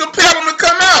 go and compel them to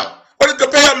come out. What does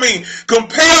compel mean?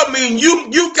 Compel means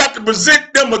you got to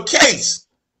present them a case.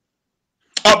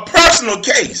 A personal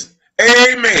case.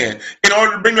 Amen. In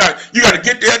order to bring them out, you got to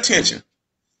get their attention.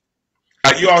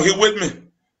 Are you all here with me?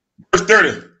 Verse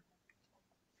 30.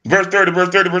 Verse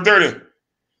 30.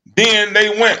 Then they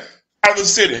went out of the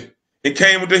city and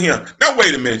came unto him. Now,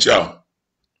 wait a minute, y'all.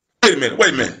 Wait a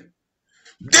minute.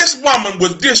 This woman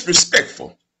was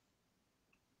disrespectful.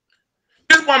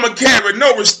 This woman carried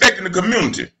no respect in the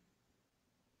community.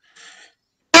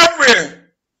 Every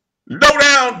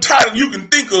low-down title you can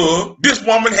think of, this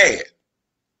woman had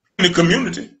in the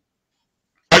community.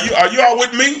 Are you all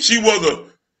with me? She was a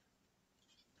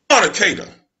fornicator,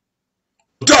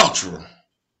 adulterer.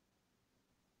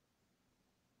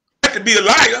 That to be a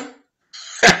liar.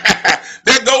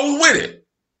 That goes with it.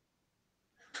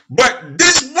 But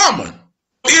this woman,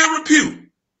 ill repute,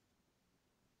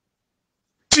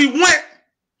 she went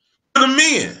to the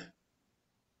men.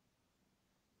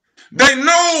 They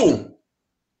know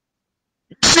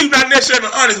she's not necessarily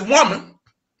an honest woman,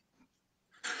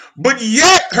 but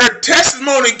yet her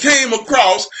testimony came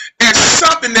across as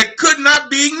something that could not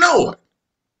be ignored.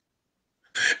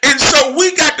 And so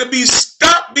we got to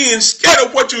stop being scared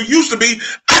of what you used to be.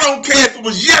 I don't care if it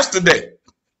was yesterday.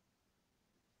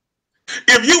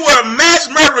 If you were a mass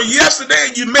murderer yesterday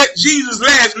and you met Jesus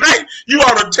last night, you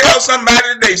ought to tell somebody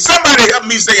today. Somebody help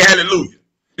me say hallelujah.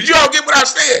 Did you all get what I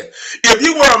said? If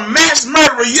you were a mass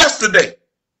murderer yesterday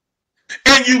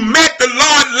and you met the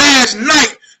Lord last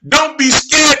night, don't be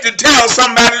scared to tell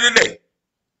somebody today.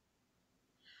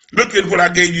 Look at what I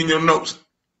gave you in your notes.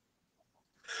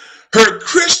 Her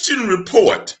Christian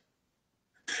report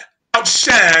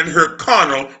outshined her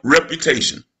carnal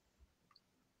reputation.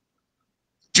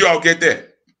 Did you all get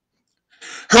that?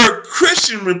 Her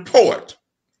Christian report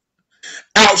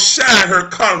outshined her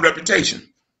carnal reputation.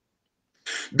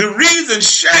 The reason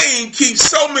shame keeps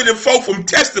so many folk from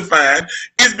testifying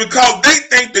is because they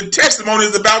think the testimony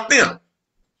is about them.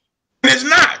 And it's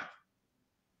not.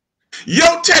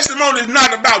 Your testimony is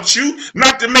not about you,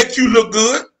 not to make you look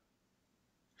good.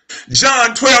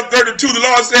 John 12:32, the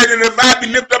Lord said, and if I be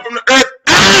lifted up from the earth,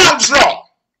 I'll draw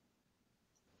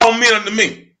all men unto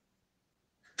me.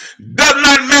 Does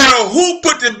not matter who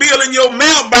put the bill in your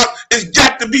mailbox, it's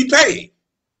got to be paid.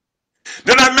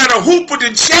 Does not matter who put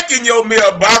the check in your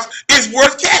mailbox, it's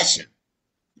worth cashing.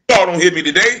 Y'all don't hear me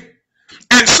today.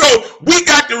 And so we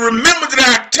got to remember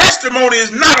that our testimony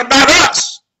is not about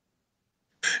us.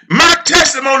 My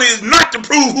testimony is not to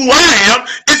prove who I am,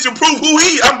 it's to prove who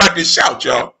he is. I'm about to shout,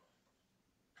 y'all.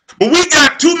 But we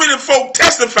got too many folk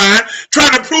testifying,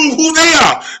 trying to prove who they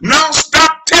are. Now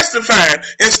stop testifying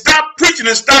and stop preaching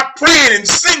and stop praying and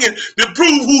singing to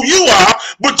prove who you are,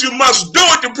 but you must do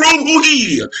it to prove who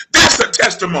he is. That's a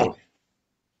testimony.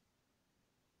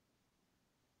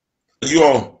 You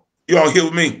all hear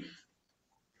with me?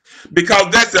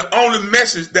 Because that's the only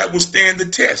message that will stand the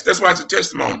test. That's why it's a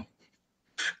testimony.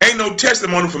 Ain't no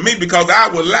testimony for me because I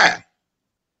will lie.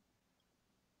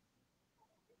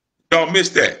 Don't miss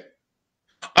that.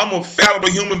 I'm a fallible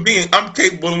human being. I'm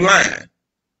capable of lying.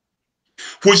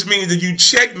 Which means that you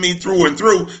check me through and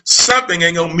through, something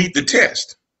ain't going to meet the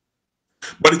test.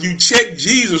 But if you check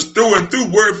Jesus through and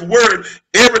through, word for word,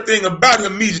 everything about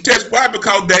him meets the test. Why?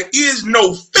 Because there is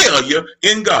no failure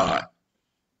in God.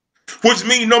 Which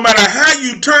means no matter how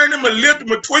you turn him or lift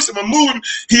him or twist him or move him,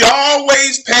 he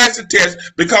always passes the test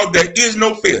because there is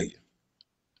no failure.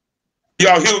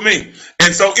 Y'all hear with me?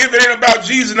 And so if it ain't about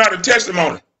Jesus, not a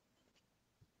testimony.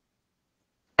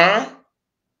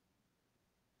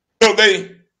 So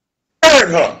they heard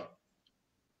her.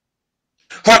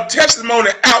 Her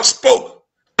testimony outspoke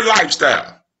her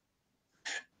lifestyle.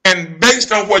 And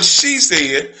based on what she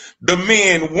said, the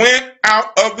men went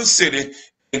out of the city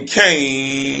and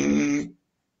came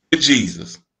to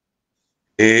Jesus.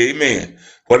 Amen.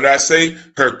 What did I say?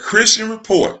 Her Christian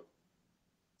report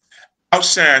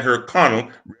outshined her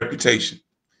carnal reputation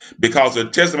because her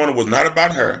testimony was not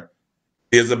about her,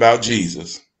 it is about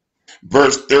Jesus.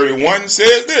 Verse 31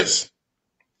 says this.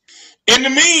 In the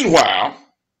meanwhile,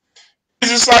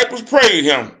 his disciples prayed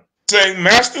him, saying,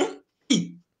 Master,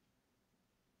 eat.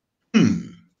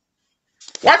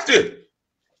 Watch this.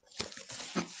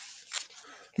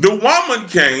 The woman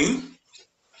came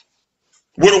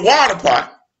with a water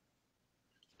pot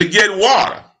to get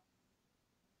water.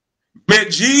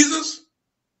 Met Jesus,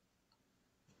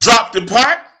 dropped the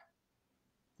pot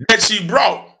that she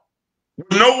brought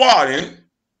with no water in it,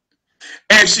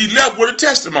 and she left with a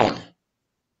testimony.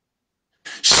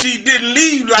 She didn't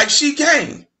leave like she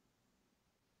came.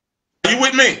 Are you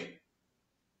with me?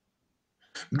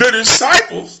 The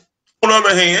disciples, on the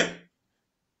other hand,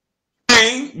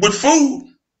 came with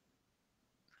food,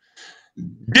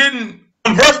 didn't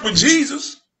converse with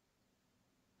Jesus,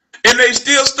 and they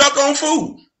still stuck on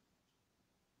food.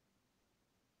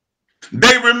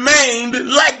 They remained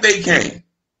like they came.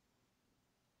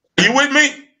 Are you with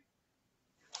me?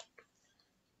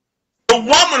 The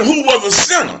woman who was a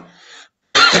sinner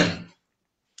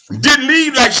didn't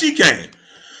leave like she came.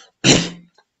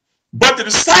 But the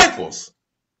disciples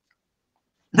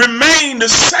remained the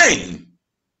same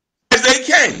as they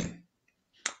came.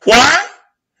 Why?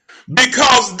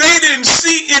 Because they didn't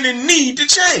see any need to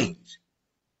change.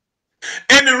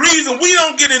 And the reason we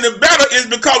don't get any better is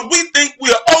because we think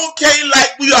we're okay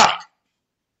like we are.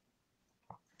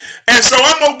 And so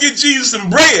I'm going to get Jesus some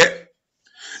bread.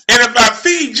 And if I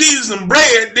feed Jesus some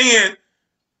bread, then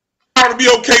I ought to be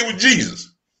okay with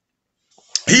Jesus.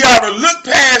 He ought to look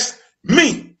past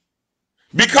me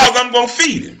because I'm going to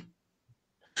feed him.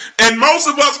 And most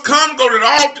of us come, go to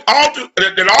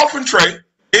the offering tray,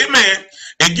 amen,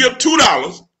 and give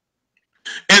 $2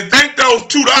 and think those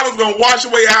 $2 going to wash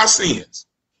away our sins.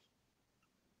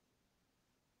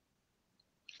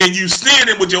 And you send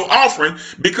it with your offering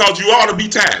because you ought to be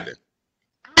tithing.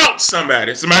 Ouch,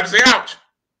 somebody. Somebody say ouch.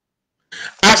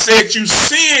 I said you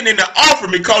sin in the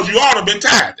offering because you ought to have been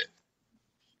tithing.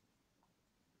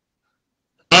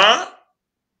 Huh?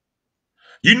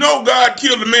 You know God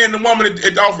killed the man and the woman at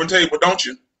the offering table, don't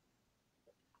you?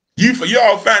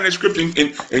 Y'all find that scripture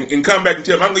and come back and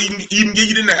tell me. I'm going to even give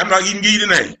you the name. I'm not even give you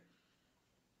the name.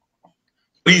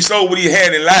 But he sold what he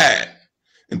had and lied.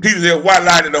 And Peter said, why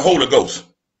lie to the Holy Ghost?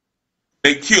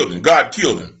 They killed him. God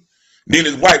killed him. Then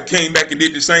his wife came back and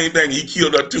did the same thing. He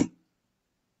killed her too.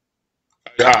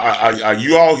 Are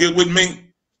you all here with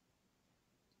me?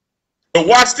 So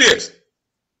watch this.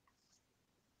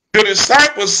 The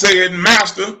disciples said,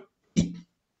 Master, eat.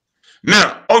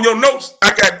 Now, on your notes,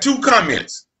 I got 2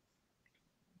 comments.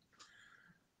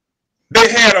 They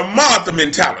had a Martha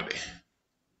mentality.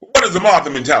 What is a Martha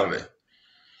mentality?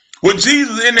 When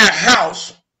Jesus was in their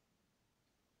house,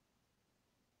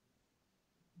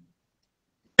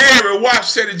 Mary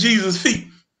sat at Jesus' feet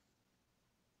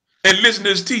and listened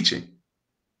to his teaching.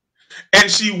 And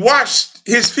she washed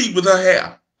his feet with her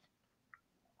hair.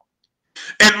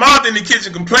 And Martha in the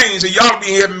kitchen complained, said, y'all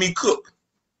be having me cook.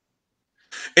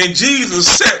 And Jesus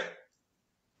set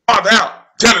Martha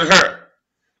out, telling her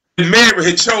that Mary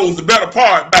had chose the better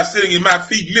part by sitting at my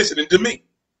feet listening to me.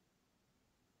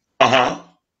 And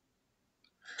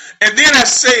then I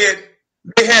said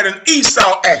they had an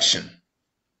Esau action.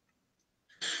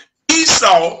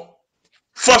 Esau,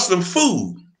 for some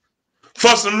food,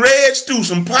 for some red stew,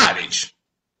 some pottage,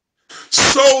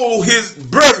 sold his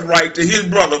birthright to his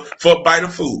brother for a bite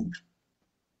of food.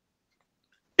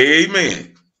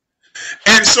 Amen.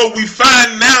 And so we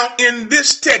find now in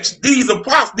this text, these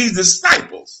apostles, these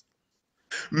disciples,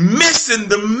 missing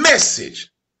the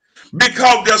message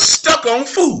because they're stuck on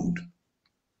food.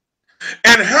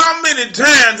 And how many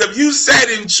times have you sat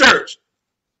in church,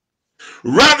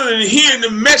 rather than hearing the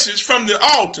message from the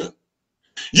altar,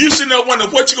 you sitting there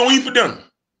wondering what you're going to eat for dinner?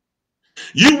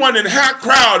 You wondering how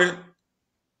crowded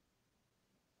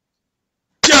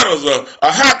shadows or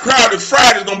how crowded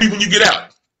Friday's going to be when you get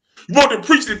out. You want the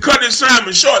preacher to cut his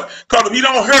sermon short because if he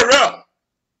don't hurry up,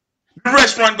 the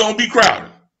restaurant going to be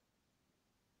crowded.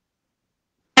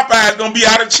 Popeye's going to be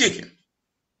out of chicken.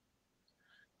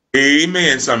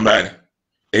 Amen, somebody.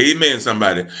 Amen,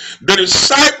 somebody. The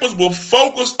disciples were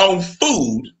focused on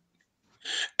food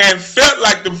and felt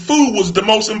like the food was the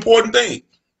most important thing.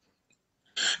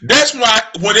 That's why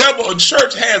whenever a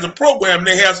church has a program,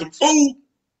 they have some food,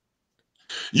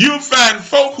 you'll find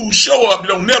folk who show up that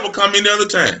don't never come in the other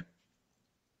time.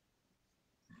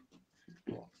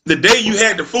 The day you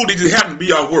had the food, they just happened to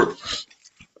be off work.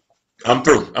 I'm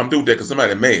through. I'm through with that because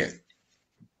somebody mad.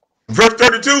 Verse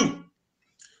 32.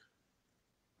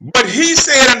 But he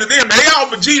said unto them, they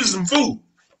offered Jesus some food.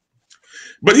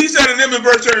 But he said to them in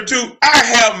verse 32, I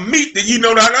have meat that ye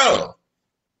know not of.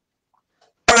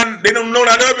 They don't know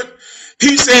not of it.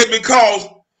 He said, because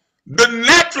the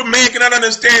natural man cannot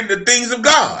understand the things of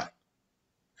God,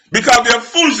 because they're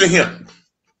foolish to him.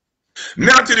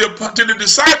 Now to the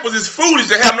disciples, it's foolish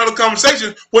to have another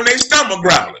conversation when they stomach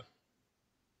growling.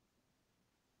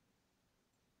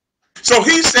 So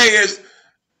he says,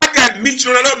 I got meat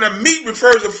you know not of. Now meat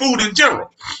refers to food in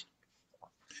general.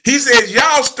 He says,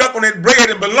 y'all stuck on that bread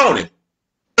and bologna.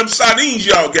 Them sardines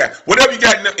y'all got. Whatever you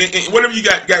got, whatever you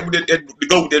got to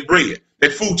go with that bread,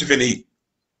 that food you're finna eat.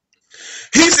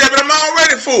 He said, but I'm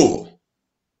already full.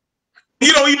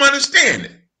 You don't even understand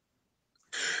it.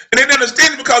 And they didn't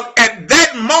understand it because at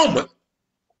that moment,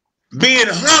 being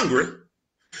hungry,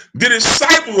 the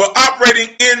disciples were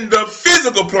operating in the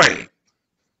physical plane.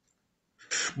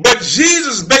 But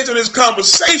Jesus, based on his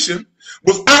conversation,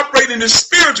 was operating in the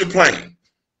spiritual plane.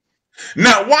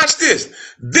 Now watch this.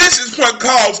 This is what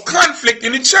caused conflict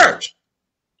in the church.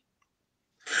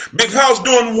 Because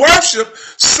during worship,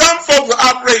 some folks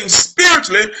are operating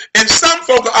spiritually and some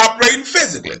folks are operating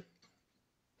physically.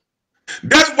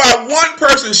 That's why one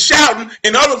person's shouting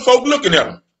and other folk looking at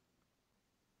them.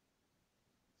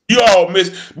 You all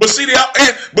miss. But see, they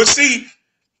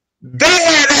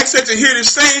had access to hear the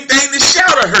same thing the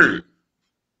shouter heard.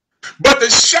 But the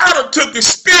shouter took it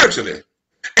spiritually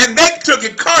and they took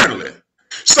it carnally.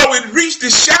 So it reached the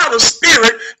shouter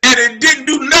spirit and it didn't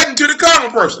do nothing to the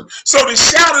carnal person. So the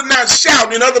shouter not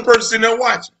shouting and other person sitting there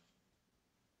watching.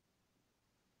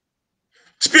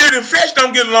 Spirit and flesh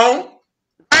don't get along,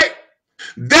 right?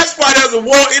 That's why there's a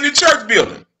war in the church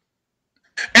building.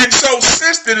 And so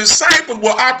since the disciples were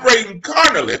operating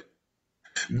carnally,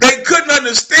 they couldn't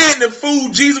understand the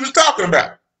food Jesus was talking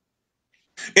about.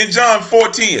 In John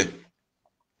 14,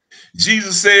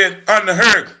 Jesus said unto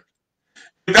her,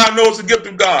 if thou knowest the gift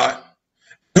of God,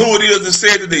 who it is that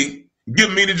said to thee,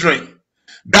 give me to drink,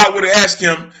 thou would have asked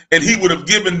him, and he would have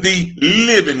given thee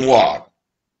living water.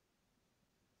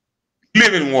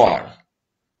 Living water.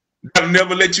 That'll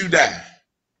never let you die.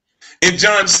 In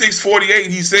John 6:48,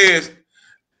 he says,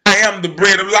 I am the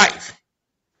bread of life.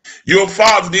 Your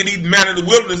fathers did eat manna in the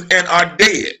wilderness and are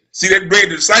dead. See that bread,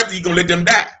 the disciples, you're going to let them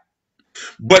die.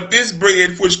 But this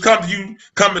bread which comes to you,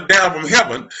 coming down from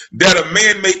heaven, that a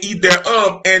man may eat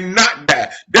thereof and not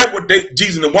die. That's what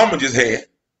Jesus and the woman just had.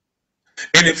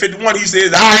 And in 51, he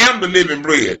says, I am the living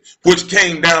bread which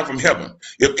came down from heaven.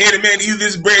 If any man eat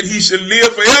this bread, he shall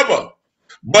live forever.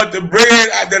 But the bread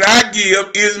that I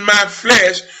give is my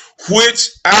flesh,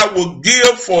 which I will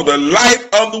give for the life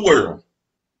of the world.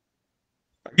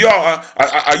 Y'all,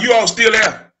 are you all still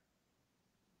there?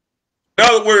 In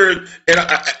other words,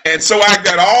 and so I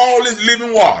got all this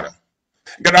living water,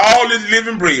 got all this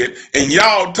living bread, and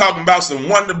y'all talking about some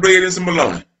Wonder Bread and some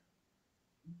bologna.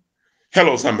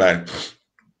 Hello, somebody.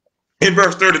 In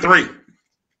verse 33,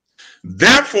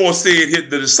 therefore said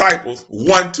the disciples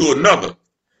one to another,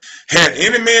 had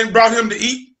any man brought him to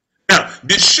eat? Now,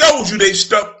 this shows you they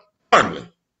stuck carnally.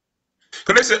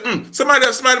 Because they said, somebody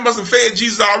must have fed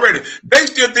Jesus already. They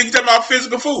still think he's talking about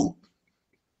physical food.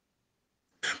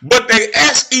 But they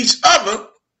ask each other,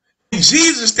 and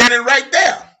Jesus standing right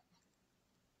there.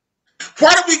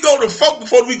 Why do we go to folk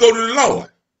before we go to the Lord?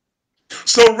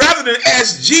 So rather than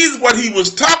ask Jesus what he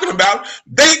was talking about,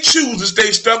 they choose to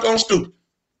stay stuck on stupid.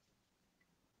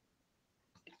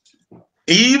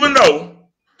 Even though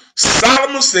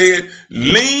Solomon said,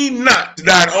 lean not to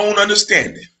thine own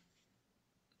understanding.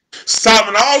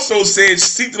 Solomon also said,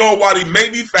 seek the Lord while he may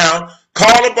be found,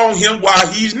 call upon him while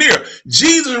he's near.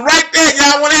 Jesus right there,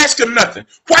 y'all want to ask him nothing.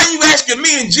 Why are you asking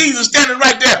me and Jesus standing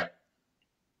right there?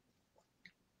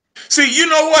 See, you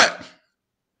know what?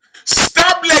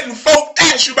 Stop letting folk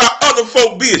ask you about other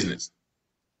folk business.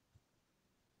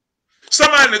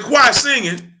 Somebody in the choir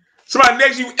singing, somebody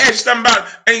next to you ask you something about,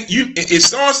 is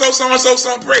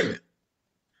so-and-so pregnant?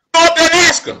 Go up there and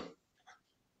ask them.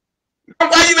 Why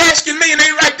are you asking me and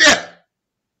they right there?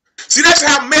 See, that's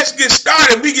how mess gets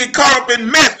started. We get caught up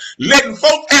in mess, letting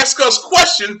folk ask us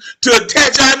questions to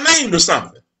attach our name to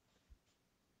something.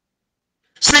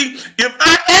 See, if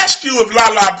I ask you if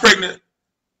Lala pregnant,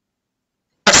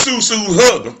 Susu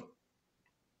husband,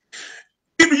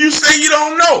 if you say you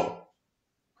don't know,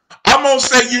 I'm gonna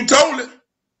say you told it.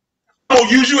 I'm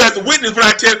gonna use you as a witness when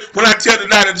I tell the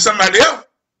lie to somebody else.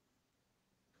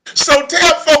 So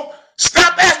tell folk,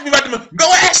 stop asking me about them.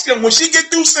 Go ask them when she get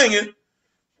through singing.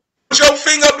 Put your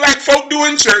finger up like folk do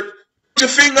in church. Put your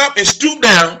finger up and stoop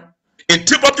down and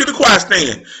tip up to the choir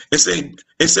stand and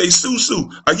say,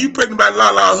 Susu, are you pregnant by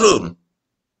Lala's husband?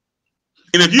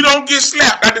 And if you don't get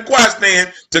slapped at the choir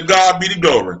stand, to God be the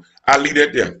glory. I'll leave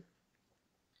that there.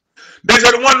 They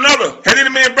said to one another, had any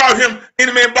man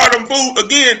brought them food?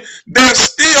 Again, they're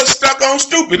still stuck on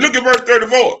stupid. Look at verse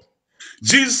 34.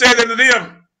 Jesus said unto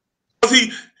them,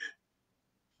 he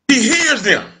hears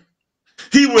them.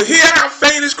 He will hear our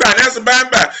faintest cry. That's a by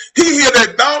and by. He hears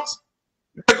their thoughts,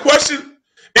 their question.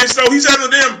 And so he said to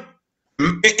them,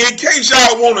 in case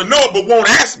y'all want to know it but won't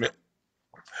ask me,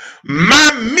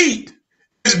 my meat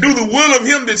is to do the will of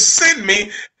him that sent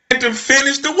me and to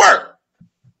finish the work.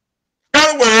 In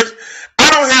other words, I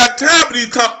don't have time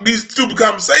for these stupid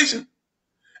conversations.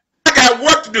 I got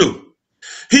work to do.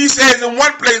 He says in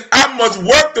one place, I must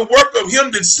work the work of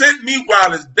him that sent me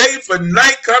while it's day for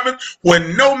night coming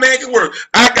when no man can work.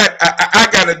 I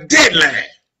got a deadline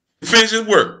to finish his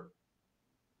work.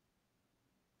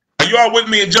 Are you all with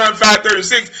me in John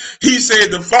 5:36? He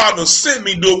said the Father sent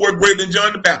me to do a work greater than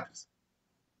John the Baptist.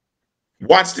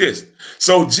 Watch this.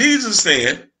 So Jesus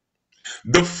said,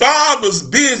 the Father's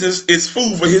business is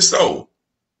food for his soul.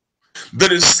 The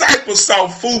disciples sought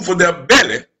food for their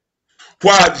belly,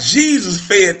 while Jesus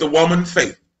fed the woman's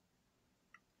faith.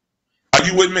 Are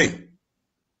you with me?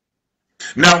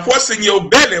 Now, what's in your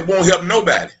belly won't help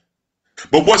nobody.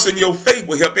 But what's in your faith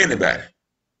will help anybody.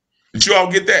 Did you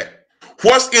all get that?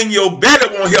 What's in your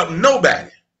belly won't help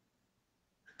nobody.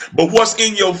 But what's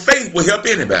in your faith will help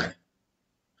anybody.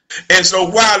 And so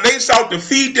while they sought to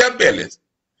feed their bellies,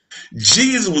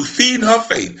 Jesus was feeding her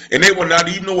faith, and they were not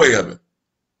eating away of it.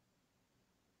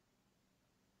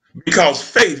 Because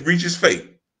faith reaches faith.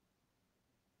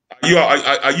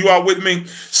 Are you all with me?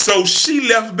 So she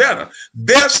left better.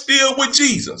 They're still with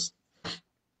Jesus.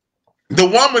 The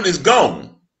woman is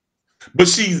gone, but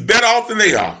she's better off than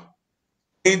they are.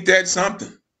 Ain't that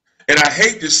something? And I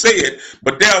hate to say it,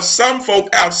 but there are some folk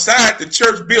outside the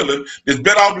church building that's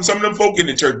better off than some of them folk in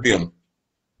the church building.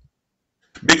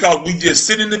 Because we just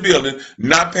sit in the building,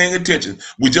 not paying attention.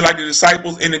 We just like the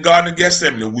disciples in the Garden of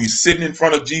Gethsemane. We sitting in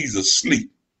front of Jesus,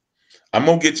 sleep. I'm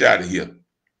going to get you out of here.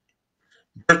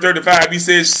 Verse 35, he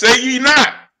says, say ye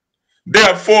not, there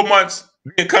are 4 months,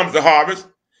 then comes the harvest.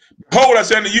 Behold, I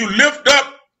say unto you, lift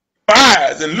up your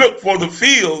eyes and look for the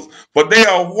fields, for they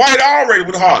are white already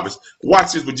with harvest.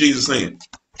 Watch this, what Jesus saying.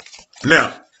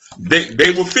 Now,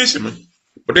 they were fishermen,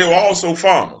 but they were also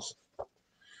farmers.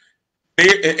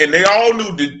 And they all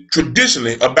knew that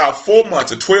traditionally about 4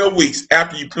 months or 12 weeks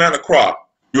after you plant a crop,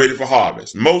 you're ready for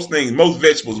harvest. Most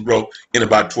vegetables grow in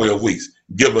about 12 weeks,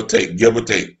 give or take, give or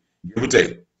take, give or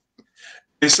take.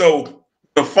 And so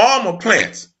the farmer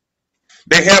plants,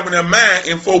 they have in their mind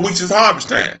in 4 weeks is harvest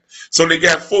time. So they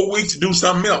got 4 weeks to do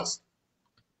something else.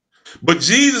 But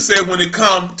Jesus said when it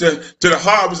comes to the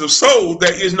harvest of souls,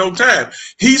 there is no time.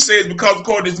 He says, because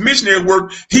according to his missionary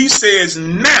work, he says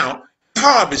now it's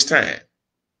harvest time.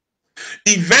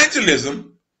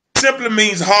 Evangelism simply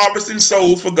means harvesting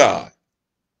souls for God.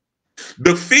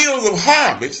 The fields of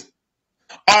harvest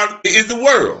is the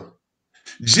world.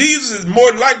 Jesus is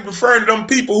more likely referring to them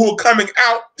people who are coming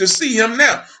out to see him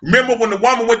now. Remember when the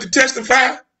woman went to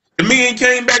testify? The men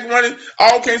came back running,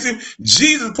 all came to see him.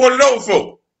 Jesus pointed those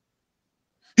folk.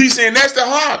 He's saying that's the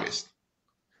harvest.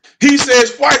 He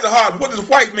says white's the harvest. What does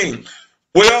white mean?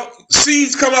 Well,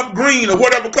 seeds come up green or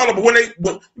whatever color, but when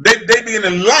they begin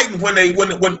enlightened when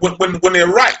they're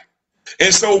ripe.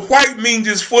 And so white means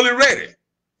it's fully ready.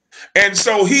 And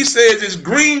so he says this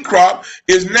green crop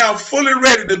is now fully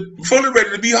ready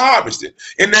to be harvested,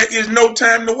 and there is no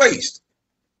time to waste.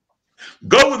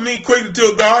 Go with me quickly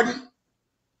to a garden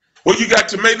where you got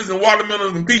tomatoes and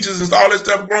watermelons and peaches and all that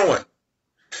stuff growing.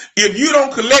 If you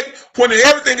don't collect when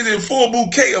everything is in full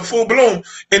bouquet or full bloom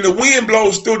and the wind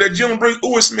blows through that June breeze,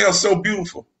 oh, it smells so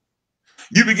beautiful.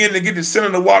 You begin to get the scent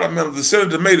of the watermelons, the scent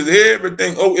of the tomatoes,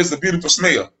 everything. Oh, it's a beautiful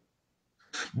smell.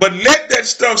 But let that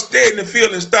stuff stay in the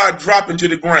field and start dropping to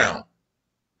the ground.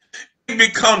 It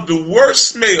becomes the worst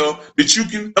smell that you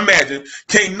can imagine.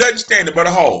 Can't nothing stand it but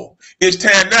a hog. It's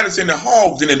time now to send the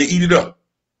hogs in and to eat it up.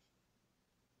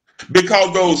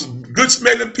 Because those good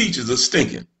smelling peaches are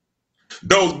stinking.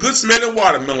 Those good smelling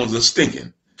watermelons are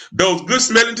stinking. Those good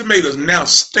smelling tomatoes now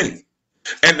stink.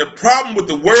 And the problem with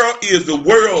the world is the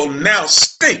world now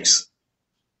stinks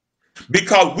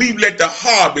because we've let the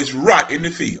harvest rot in the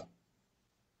field.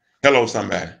 Hello,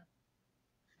 somebody.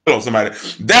 Hello, somebody.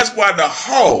 That's why the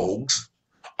hogs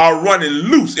are running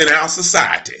loose in our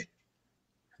society.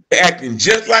 They're acting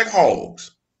just like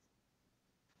hogs.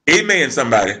 Amen,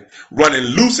 somebody. Running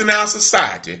loose in our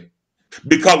society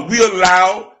because we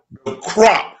allow the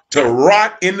crop to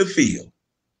rot in the field.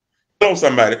 Hello,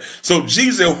 somebody. So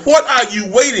Jesus said, what are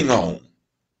you waiting on?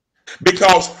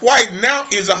 Because white now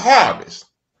is a harvest.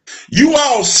 You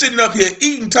all sitting up here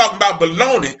eating, talking about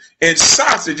bologna and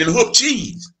sausage and hooked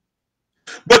cheese.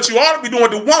 But you ought to be doing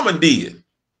what the woman did.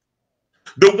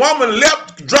 The woman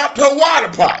dropped her water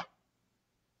pot.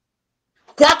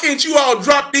 Why can't you all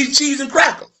drop these cheese and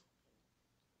crackers?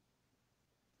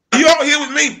 Are you all here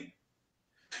with me?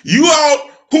 You all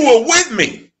who are with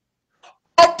me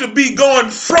ought to be going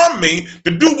from me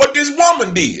to do what this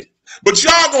woman did. But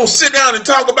y'all gonna sit down and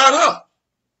talk about her.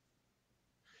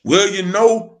 Well, you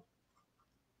know,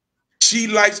 she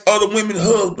likes other women's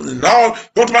husbands and all,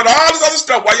 going about all this other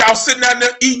stuff while y'all sitting down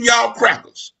there eating y'all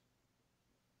crackers.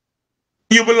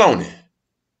 You baloney.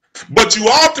 But you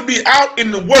ought to be out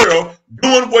in the world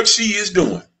doing what she is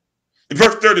doing. In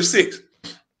verse 36,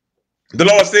 the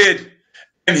Lord said,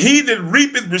 and he that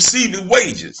reapeth receiveth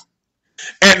wages,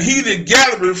 and he that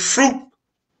gathereth fruit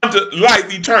unto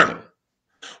life eternal.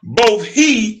 Both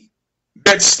he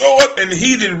that soweth and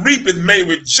he that reapeth may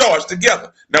rejoice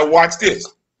together. Now watch this.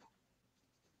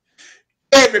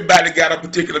 Everybody got a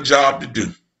particular job to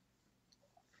do.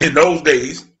 In those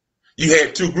days, you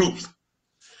had two groups.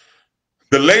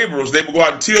 The laborers, they would go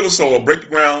out and till the soil, break the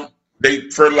ground, they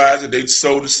fertilize it, they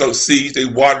sow the seeds, they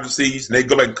water the seeds, and they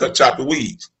go back and chop the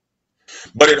weeds.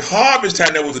 But at harvest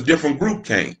time, there was a different group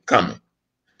coming.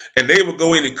 And they would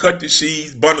go in and cut the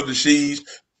seeds, bundle the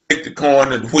seeds, take the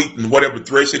corn and wheat and whatever,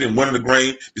 thresh it, and winter the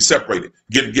grain to separate it,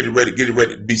 get it ready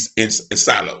to be in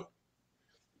silo.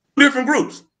 Different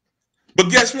groups. But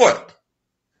guess what?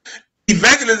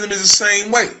 Evangelism is the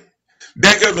same way.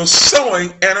 There is a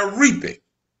sowing and a reaping.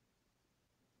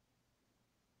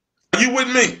 Are you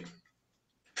with me?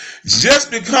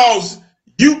 Just because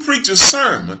you preach a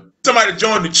sermon, somebody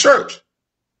joined the church,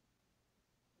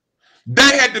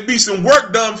 there had to be some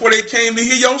work done before they came to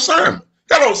hear your sermon.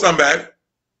 Hello, somebody.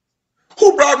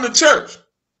 Who brought them to church?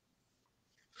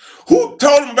 Who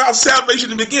told them about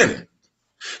salvation in the beginning?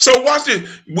 So watch this.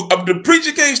 The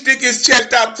preacher can't stick his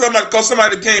chest out because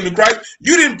somebody came to Christ.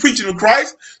 You didn't preach him to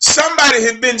Christ. Somebody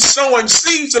had been sowing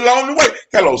seeds along the way.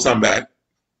 Hello, somebody.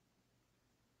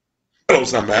 Hello,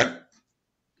 somebody.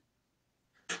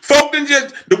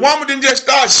 The woman didn't just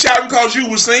start shouting because you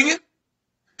were singing.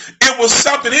 It was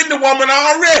something in the woman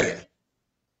already.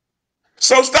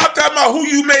 So stop talking about who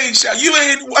you made shout. You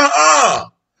ain't,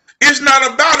 It's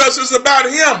not about us, it's about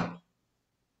him.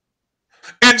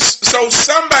 And so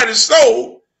somebody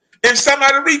sowed and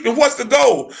somebody reaped. And what's the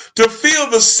goal? To fill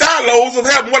the silos of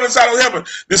heaven. What is the silos of heaven?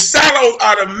 The silos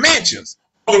are the mansions.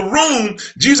 The room,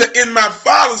 Jesus, in my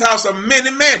Father's house are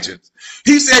many mansions.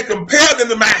 He said, compare them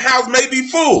to my house may be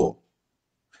full.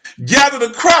 Gather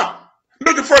the crop.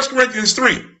 Look at 1 Corinthians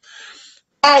 3.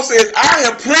 Paul says, I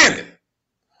have planted,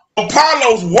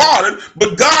 Apollos watered,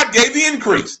 but God gave the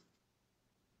increase.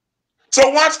 So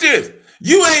watch this.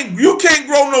 You can't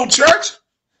grow no church.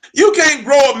 You can't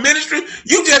grow a ministry.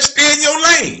 You just stay in your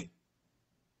lane.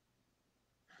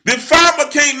 The farmer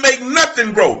can't make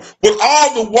nothing grow. With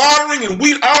all the watering and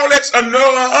wheat, all that's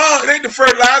it ain't the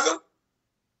fertilizer.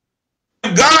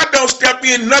 God don't step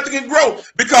in, nothing can grow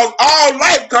because all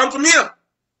life comes from him.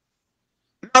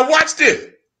 Now watch this.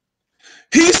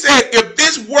 He said, if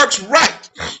this works right,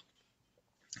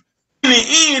 in the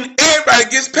end, everybody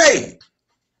gets paid.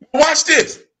 Watch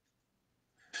this.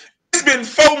 It's been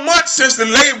 4 months since the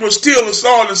laborers tilled the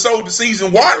soil and sowed the seeds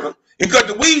and watered them and cut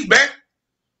the weeds back.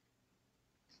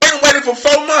 They've been waiting for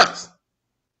 4 months.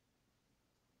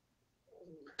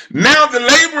 Now the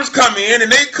laborers come in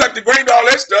and they cut the grain, all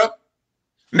that stuff.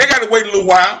 And they got to wait a little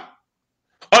while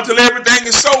until everything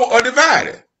is sold or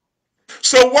divided.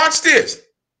 So watch this.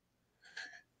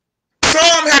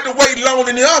 Some had to wait longer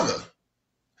than the other.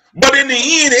 But in the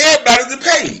end, everybody's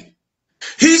paid.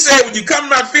 He said, when you come to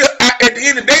my field, at the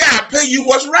end of the day, I'll pay you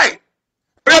what's right.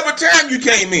 Whatever time you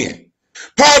came in.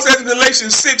 Paul says in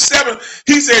Galatians 6:7,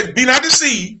 he says, be not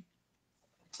deceived.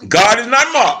 God is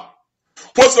not mocked.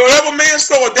 Whatsoever man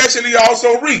soweth, that shall he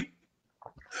also reap.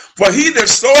 For he that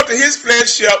soweth to his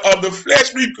flesh shall of the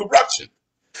flesh reap corruption.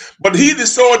 But he that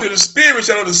soweth to the Spirit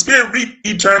shall of the Spirit reap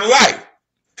eternal life.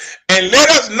 And let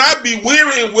us not be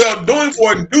weary in well doing,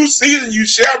 for in due season you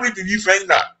shall reap if you faint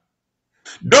not.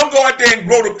 Don't go out there and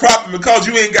grow the crop, and because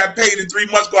you ain't got paid in 3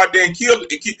 months, go out there and kill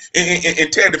it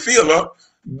and tear the field up.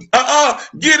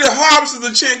 Get the harvest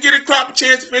a chance, get the crop a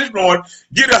chance to finish growing,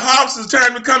 get the harvest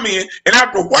time to come in, and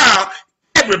after a while,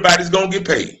 everybody's gonna get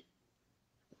paid.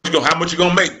 How much you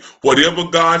gonna make? Whatever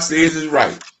God says is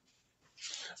right.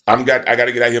 I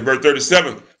gotta get out here. Verse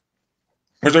 37.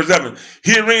 Verse 37.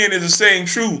 Herein is the saying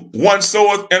true: one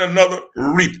soweth and another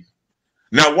reapeth.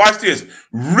 Now watch this.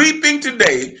 Reaping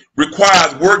today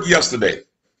requires work yesterday.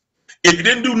 If you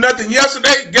didn't do nothing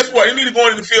yesterday, guess what? You need to go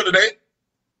in the field today.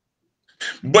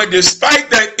 But despite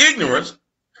that ignorance,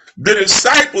 the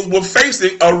disciples were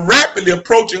facing a rapidly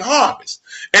approaching harvest.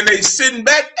 And they sitting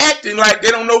back acting like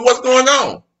they don't know what's going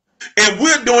on. And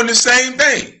we're doing the same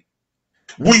thing.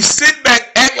 We sit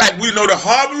back, act like we know the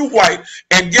harvest is white,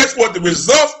 and guess what? The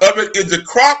result of it is the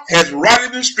crop has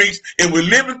rotted in the streets, and we're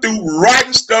living through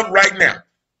rotten stuff right now.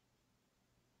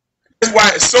 That's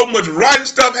why it's so much rotten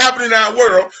stuff happening in our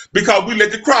world, because we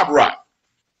let the crop rot.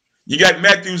 You got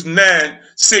Matthew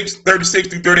 9:36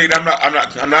 through 38.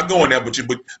 I'm not going there, but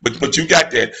you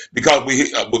got that because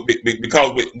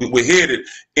we're headed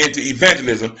into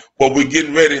evangelism, where we're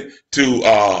getting ready to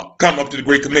come up to the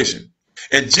Great Commission.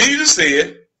 And Jesus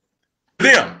said to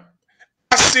them,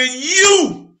 I send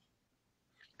you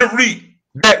to reap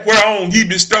that whereon ye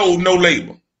bestowed no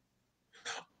labor.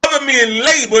 Other men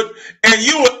labored, and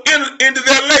you were into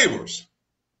their labors.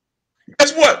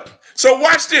 Guess what? So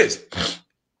watch this.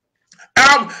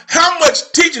 How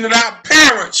much teaching did our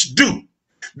parents do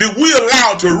that we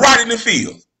allowed to rot in the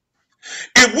field?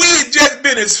 If we had just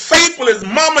been as faithful as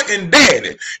mama and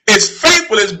daddy, as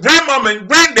faithful as grandmama and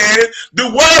granddaddy, the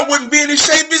world wouldn't be in the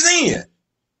shape it's in.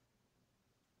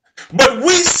 But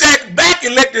we sat back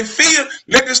and let the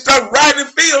stuff rot in the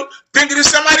field, thinking it's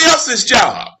somebody else's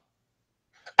job.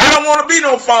 I don't want to be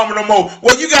no farmer no more.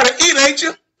 Well, you got to eat, ain't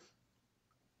you?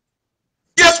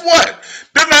 Guess what?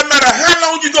 Doesn't matter how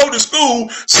long you go to school,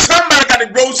 somebody got to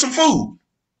grow some food.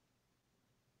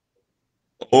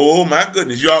 Oh my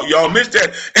goodness, y'all missed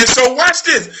that. And so watch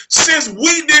this. Since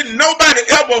we didn't, nobody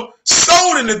ever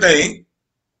sold anything,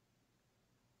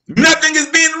 nothing is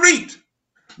being reaped.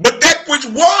 But that which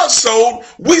was sold,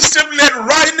 we simply let it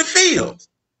rot in the field.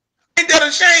 Ain't that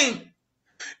a shame?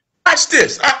 Watch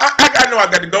this. I know I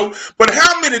got to go. But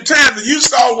how many times you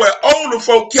saw where older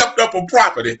folk kept up a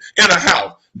property in a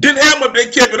house? Didn't have much, they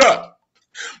kept it up.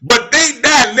 But they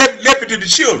died, left it to the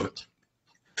children.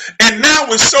 And now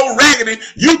it's so raggedy,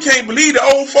 you can't believe the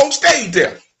old folks stayed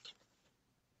there.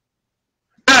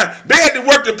 Now, they had to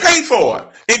work to pay for it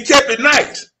and kept it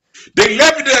nice. They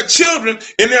left it to their children,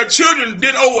 and their children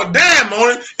didn't owe a dime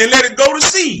on it and let it go to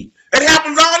seed. It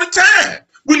happens all the time.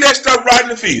 We let stuff rot in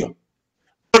the field.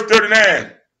 Verse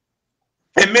 39.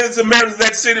 And many Samaritans of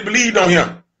that city believed on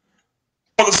him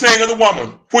for the saying of the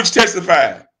woman, which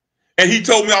testified. And he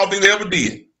told me all things they ever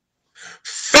did.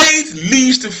 Faith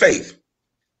leads to faith.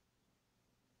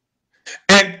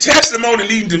 And testimony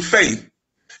leading to faith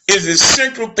is the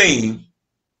central theme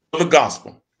of the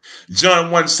gospel.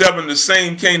 John 1:7, the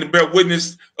same came to bear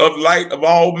witness of light of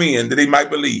all men that they might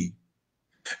believe.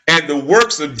 And the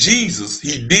works of Jesus,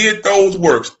 he did those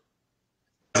works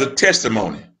as a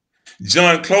testimony.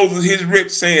 John closes his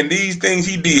writ saying these things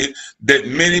he did that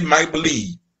many might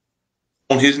believe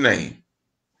on his name.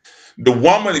 The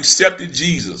woman accepted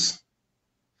Jesus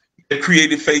that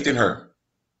created faith in her.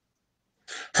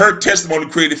 Her testimony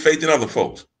created faith in other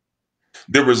folks.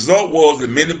 The result was that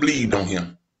many believed on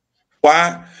him.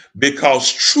 Why?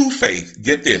 Because true faith,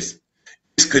 get this,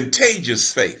 is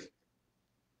contagious faith.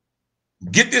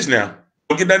 Get this now.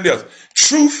 Don't get nothing else.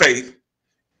 True faith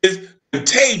is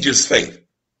contagious faith.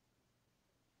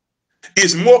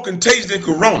 It's more contagious than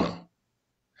corona.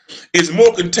 It's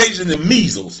more contagious than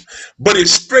measles, but it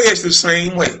spreads the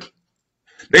same way.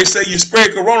 They say you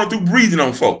spread corona through breathing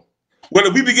on folk. Well,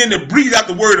 if we begin to breathe out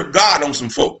the word of God on some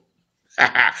folk,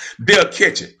 they'll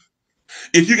catch it.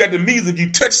 If you got the measles, if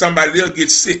you touch somebody, they'll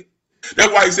get sick.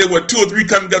 That's why he said, well, 2 or 3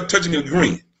 come together touching and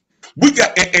agreeing. We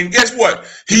got, and guess what?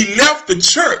 He left the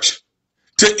church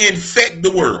to infect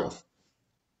the world.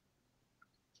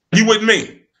 You with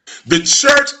me? The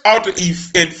church ought to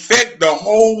infect the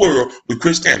whole world with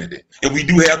Christianity. And we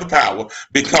do have the power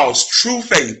because true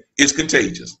faith is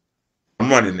contagious. I'm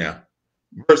running now.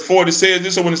 Verse 40 says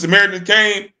this, so when the Samaritans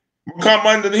came, come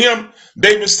unto him,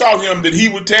 they besought him that he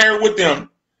would tarry with them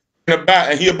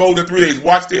and he abode there 3 days.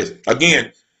 Watch this.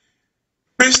 Again,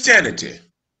 Christianity,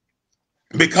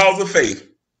 because of faith,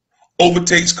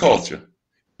 overtakes culture.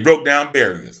 It broke down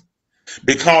barriers.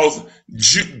 Because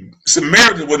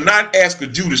Samaritans would not ask a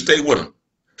Jew to stay with them.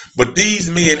 But these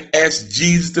men asked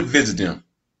Jesus to visit them.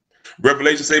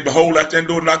 Revelation say, behold, I stand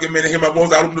door knocking, men and hear my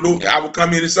voice, I open the door, I will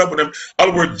come in and sup with them. In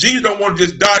other words, Jesus don't want to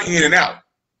just dart in and out.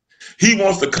 He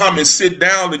wants to come and sit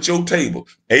down at your table.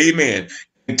 Amen.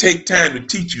 And take time to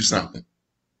teach you something.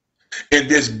 And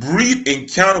this brief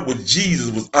encounter with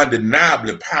Jesus was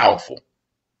undeniably powerful.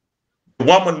 The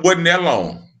woman wasn't there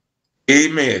long.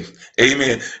 Amen.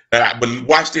 Amen. But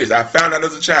watch this. I found out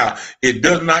as a child, it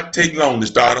does not take long to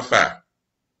start a fire.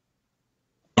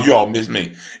 You all miss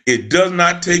me. It does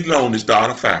not take long to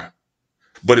start a fire,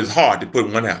 but it's hard to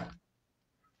put one out.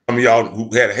 Some of y'all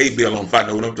who had a hay bale on fire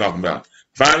know what I'm talking about.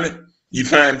 Finally, you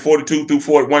find 42 through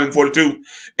 41 and 42,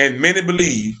 and many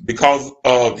believe because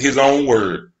of his own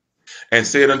word, and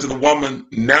said unto the woman,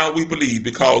 now we believe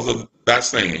because of thy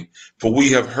saying, for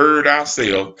we have heard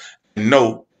ourselves and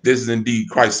know this is indeed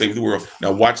Christ saved the world.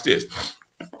 Now watch this,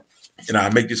 and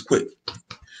I'll make this quick.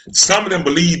 Some of them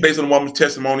believe based on the woman's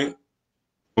testimony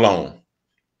alone,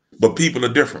 but people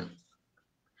are different.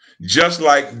 Just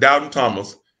like Doubting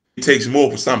Thomas, it takes more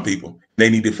for some people. They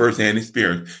need the first-hand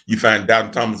experience. You find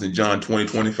Doubting Thomas in John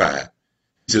 20:25.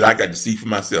 He said, I got to see for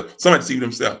myself. Somebody see for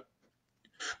themselves.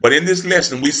 But in this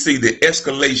lesson, we see the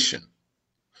escalation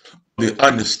of the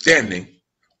understanding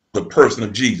of the person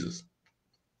of Jesus.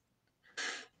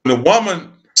 When the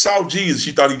woman saw Jesus,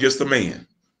 she thought he was just a man.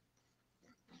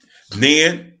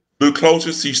 Then, a little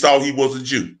closer, she saw he was a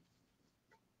Jew.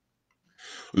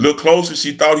 A little closer,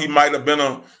 she thought he might have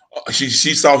been she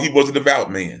saw he was a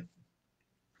devout man.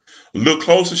 A little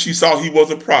closer, she saw he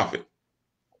was a prophet.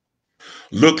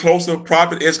 A little closer,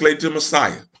 prophet escalated to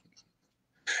Messiah.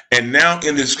 And now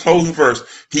in this closing verse,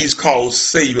 he's called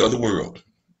Savior of the world.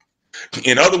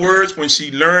 In other words, when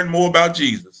she learned more about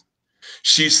Jesus,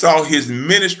 she saw his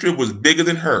ministry was bigger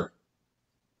than her.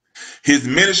 His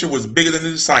ministry was bigger than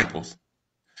the disciples.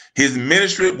 His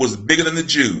ministry was bigger than the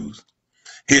Jews.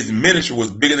 His ministry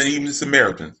was bigger than even the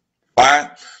Samaritans.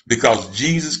 Why? Because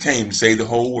Jesus came to save the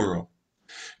whole world.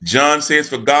 John says,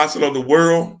 for God so loved the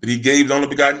world that he gave his only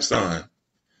begotten son,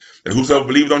 And whosoever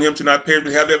believeth on him shall not perish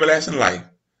but have everlasting life.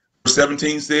 Verse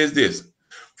 17 says this,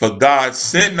 for God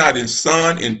sent not his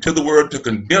Son into the world to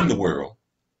condemn the world,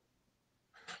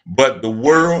 but the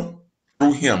world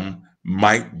through him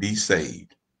might be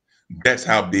saved. That's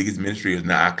how big his ministry is.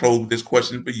 Now, I close with this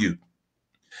question for you.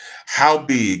 How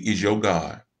big is your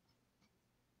God?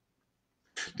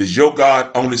 Does your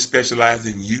God only specialize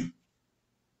in you?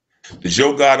 Does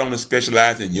your God only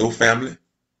specialize in your family?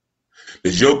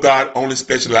 Does your God only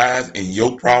specialize in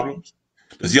your problems?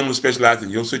 Does he only specialize in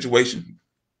your situation?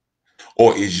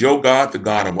 Or is your God the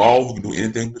God of all who can do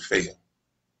anything but fail?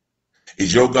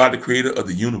 Is your God the creator of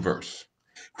the universe,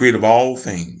 creator of all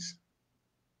things?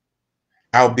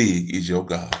 How big is your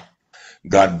God?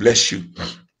 God bless you.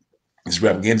 This is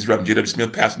Reverend J.W.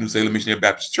 Smith, pastor of New Salem Missionary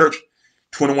Baptist Church,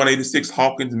 2186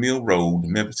 Hawkins Mill Road,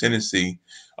 Memphis, Tennessee.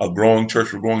 A growing church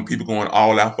for growing people going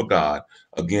all out for God.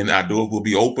 Again, our doors will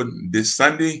be open this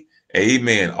Sunday.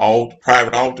 Amen. All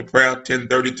private altar prayer,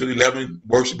 10:30 to 11,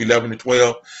 worship 11 to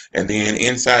 12, and then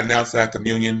inside and outside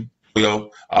communion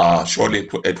 12, shortly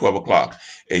at 12 o'clock.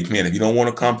 Amen. If you don't want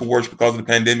to come for worship because of the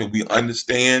pandemic, we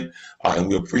understand and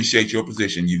we appreciate your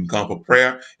position. You can come for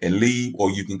prayer and leave,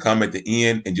 or you can come at the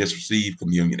end and just receive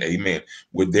communion. Amen.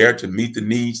 We're there to meet the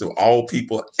needs of all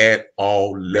people at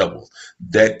all levels.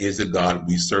 That is the God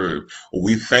we serve.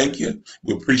 We thank you.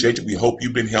 We appreciate you. We hope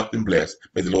you've been helped and blessed.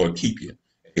 May the Lord keep you.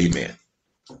 Amen.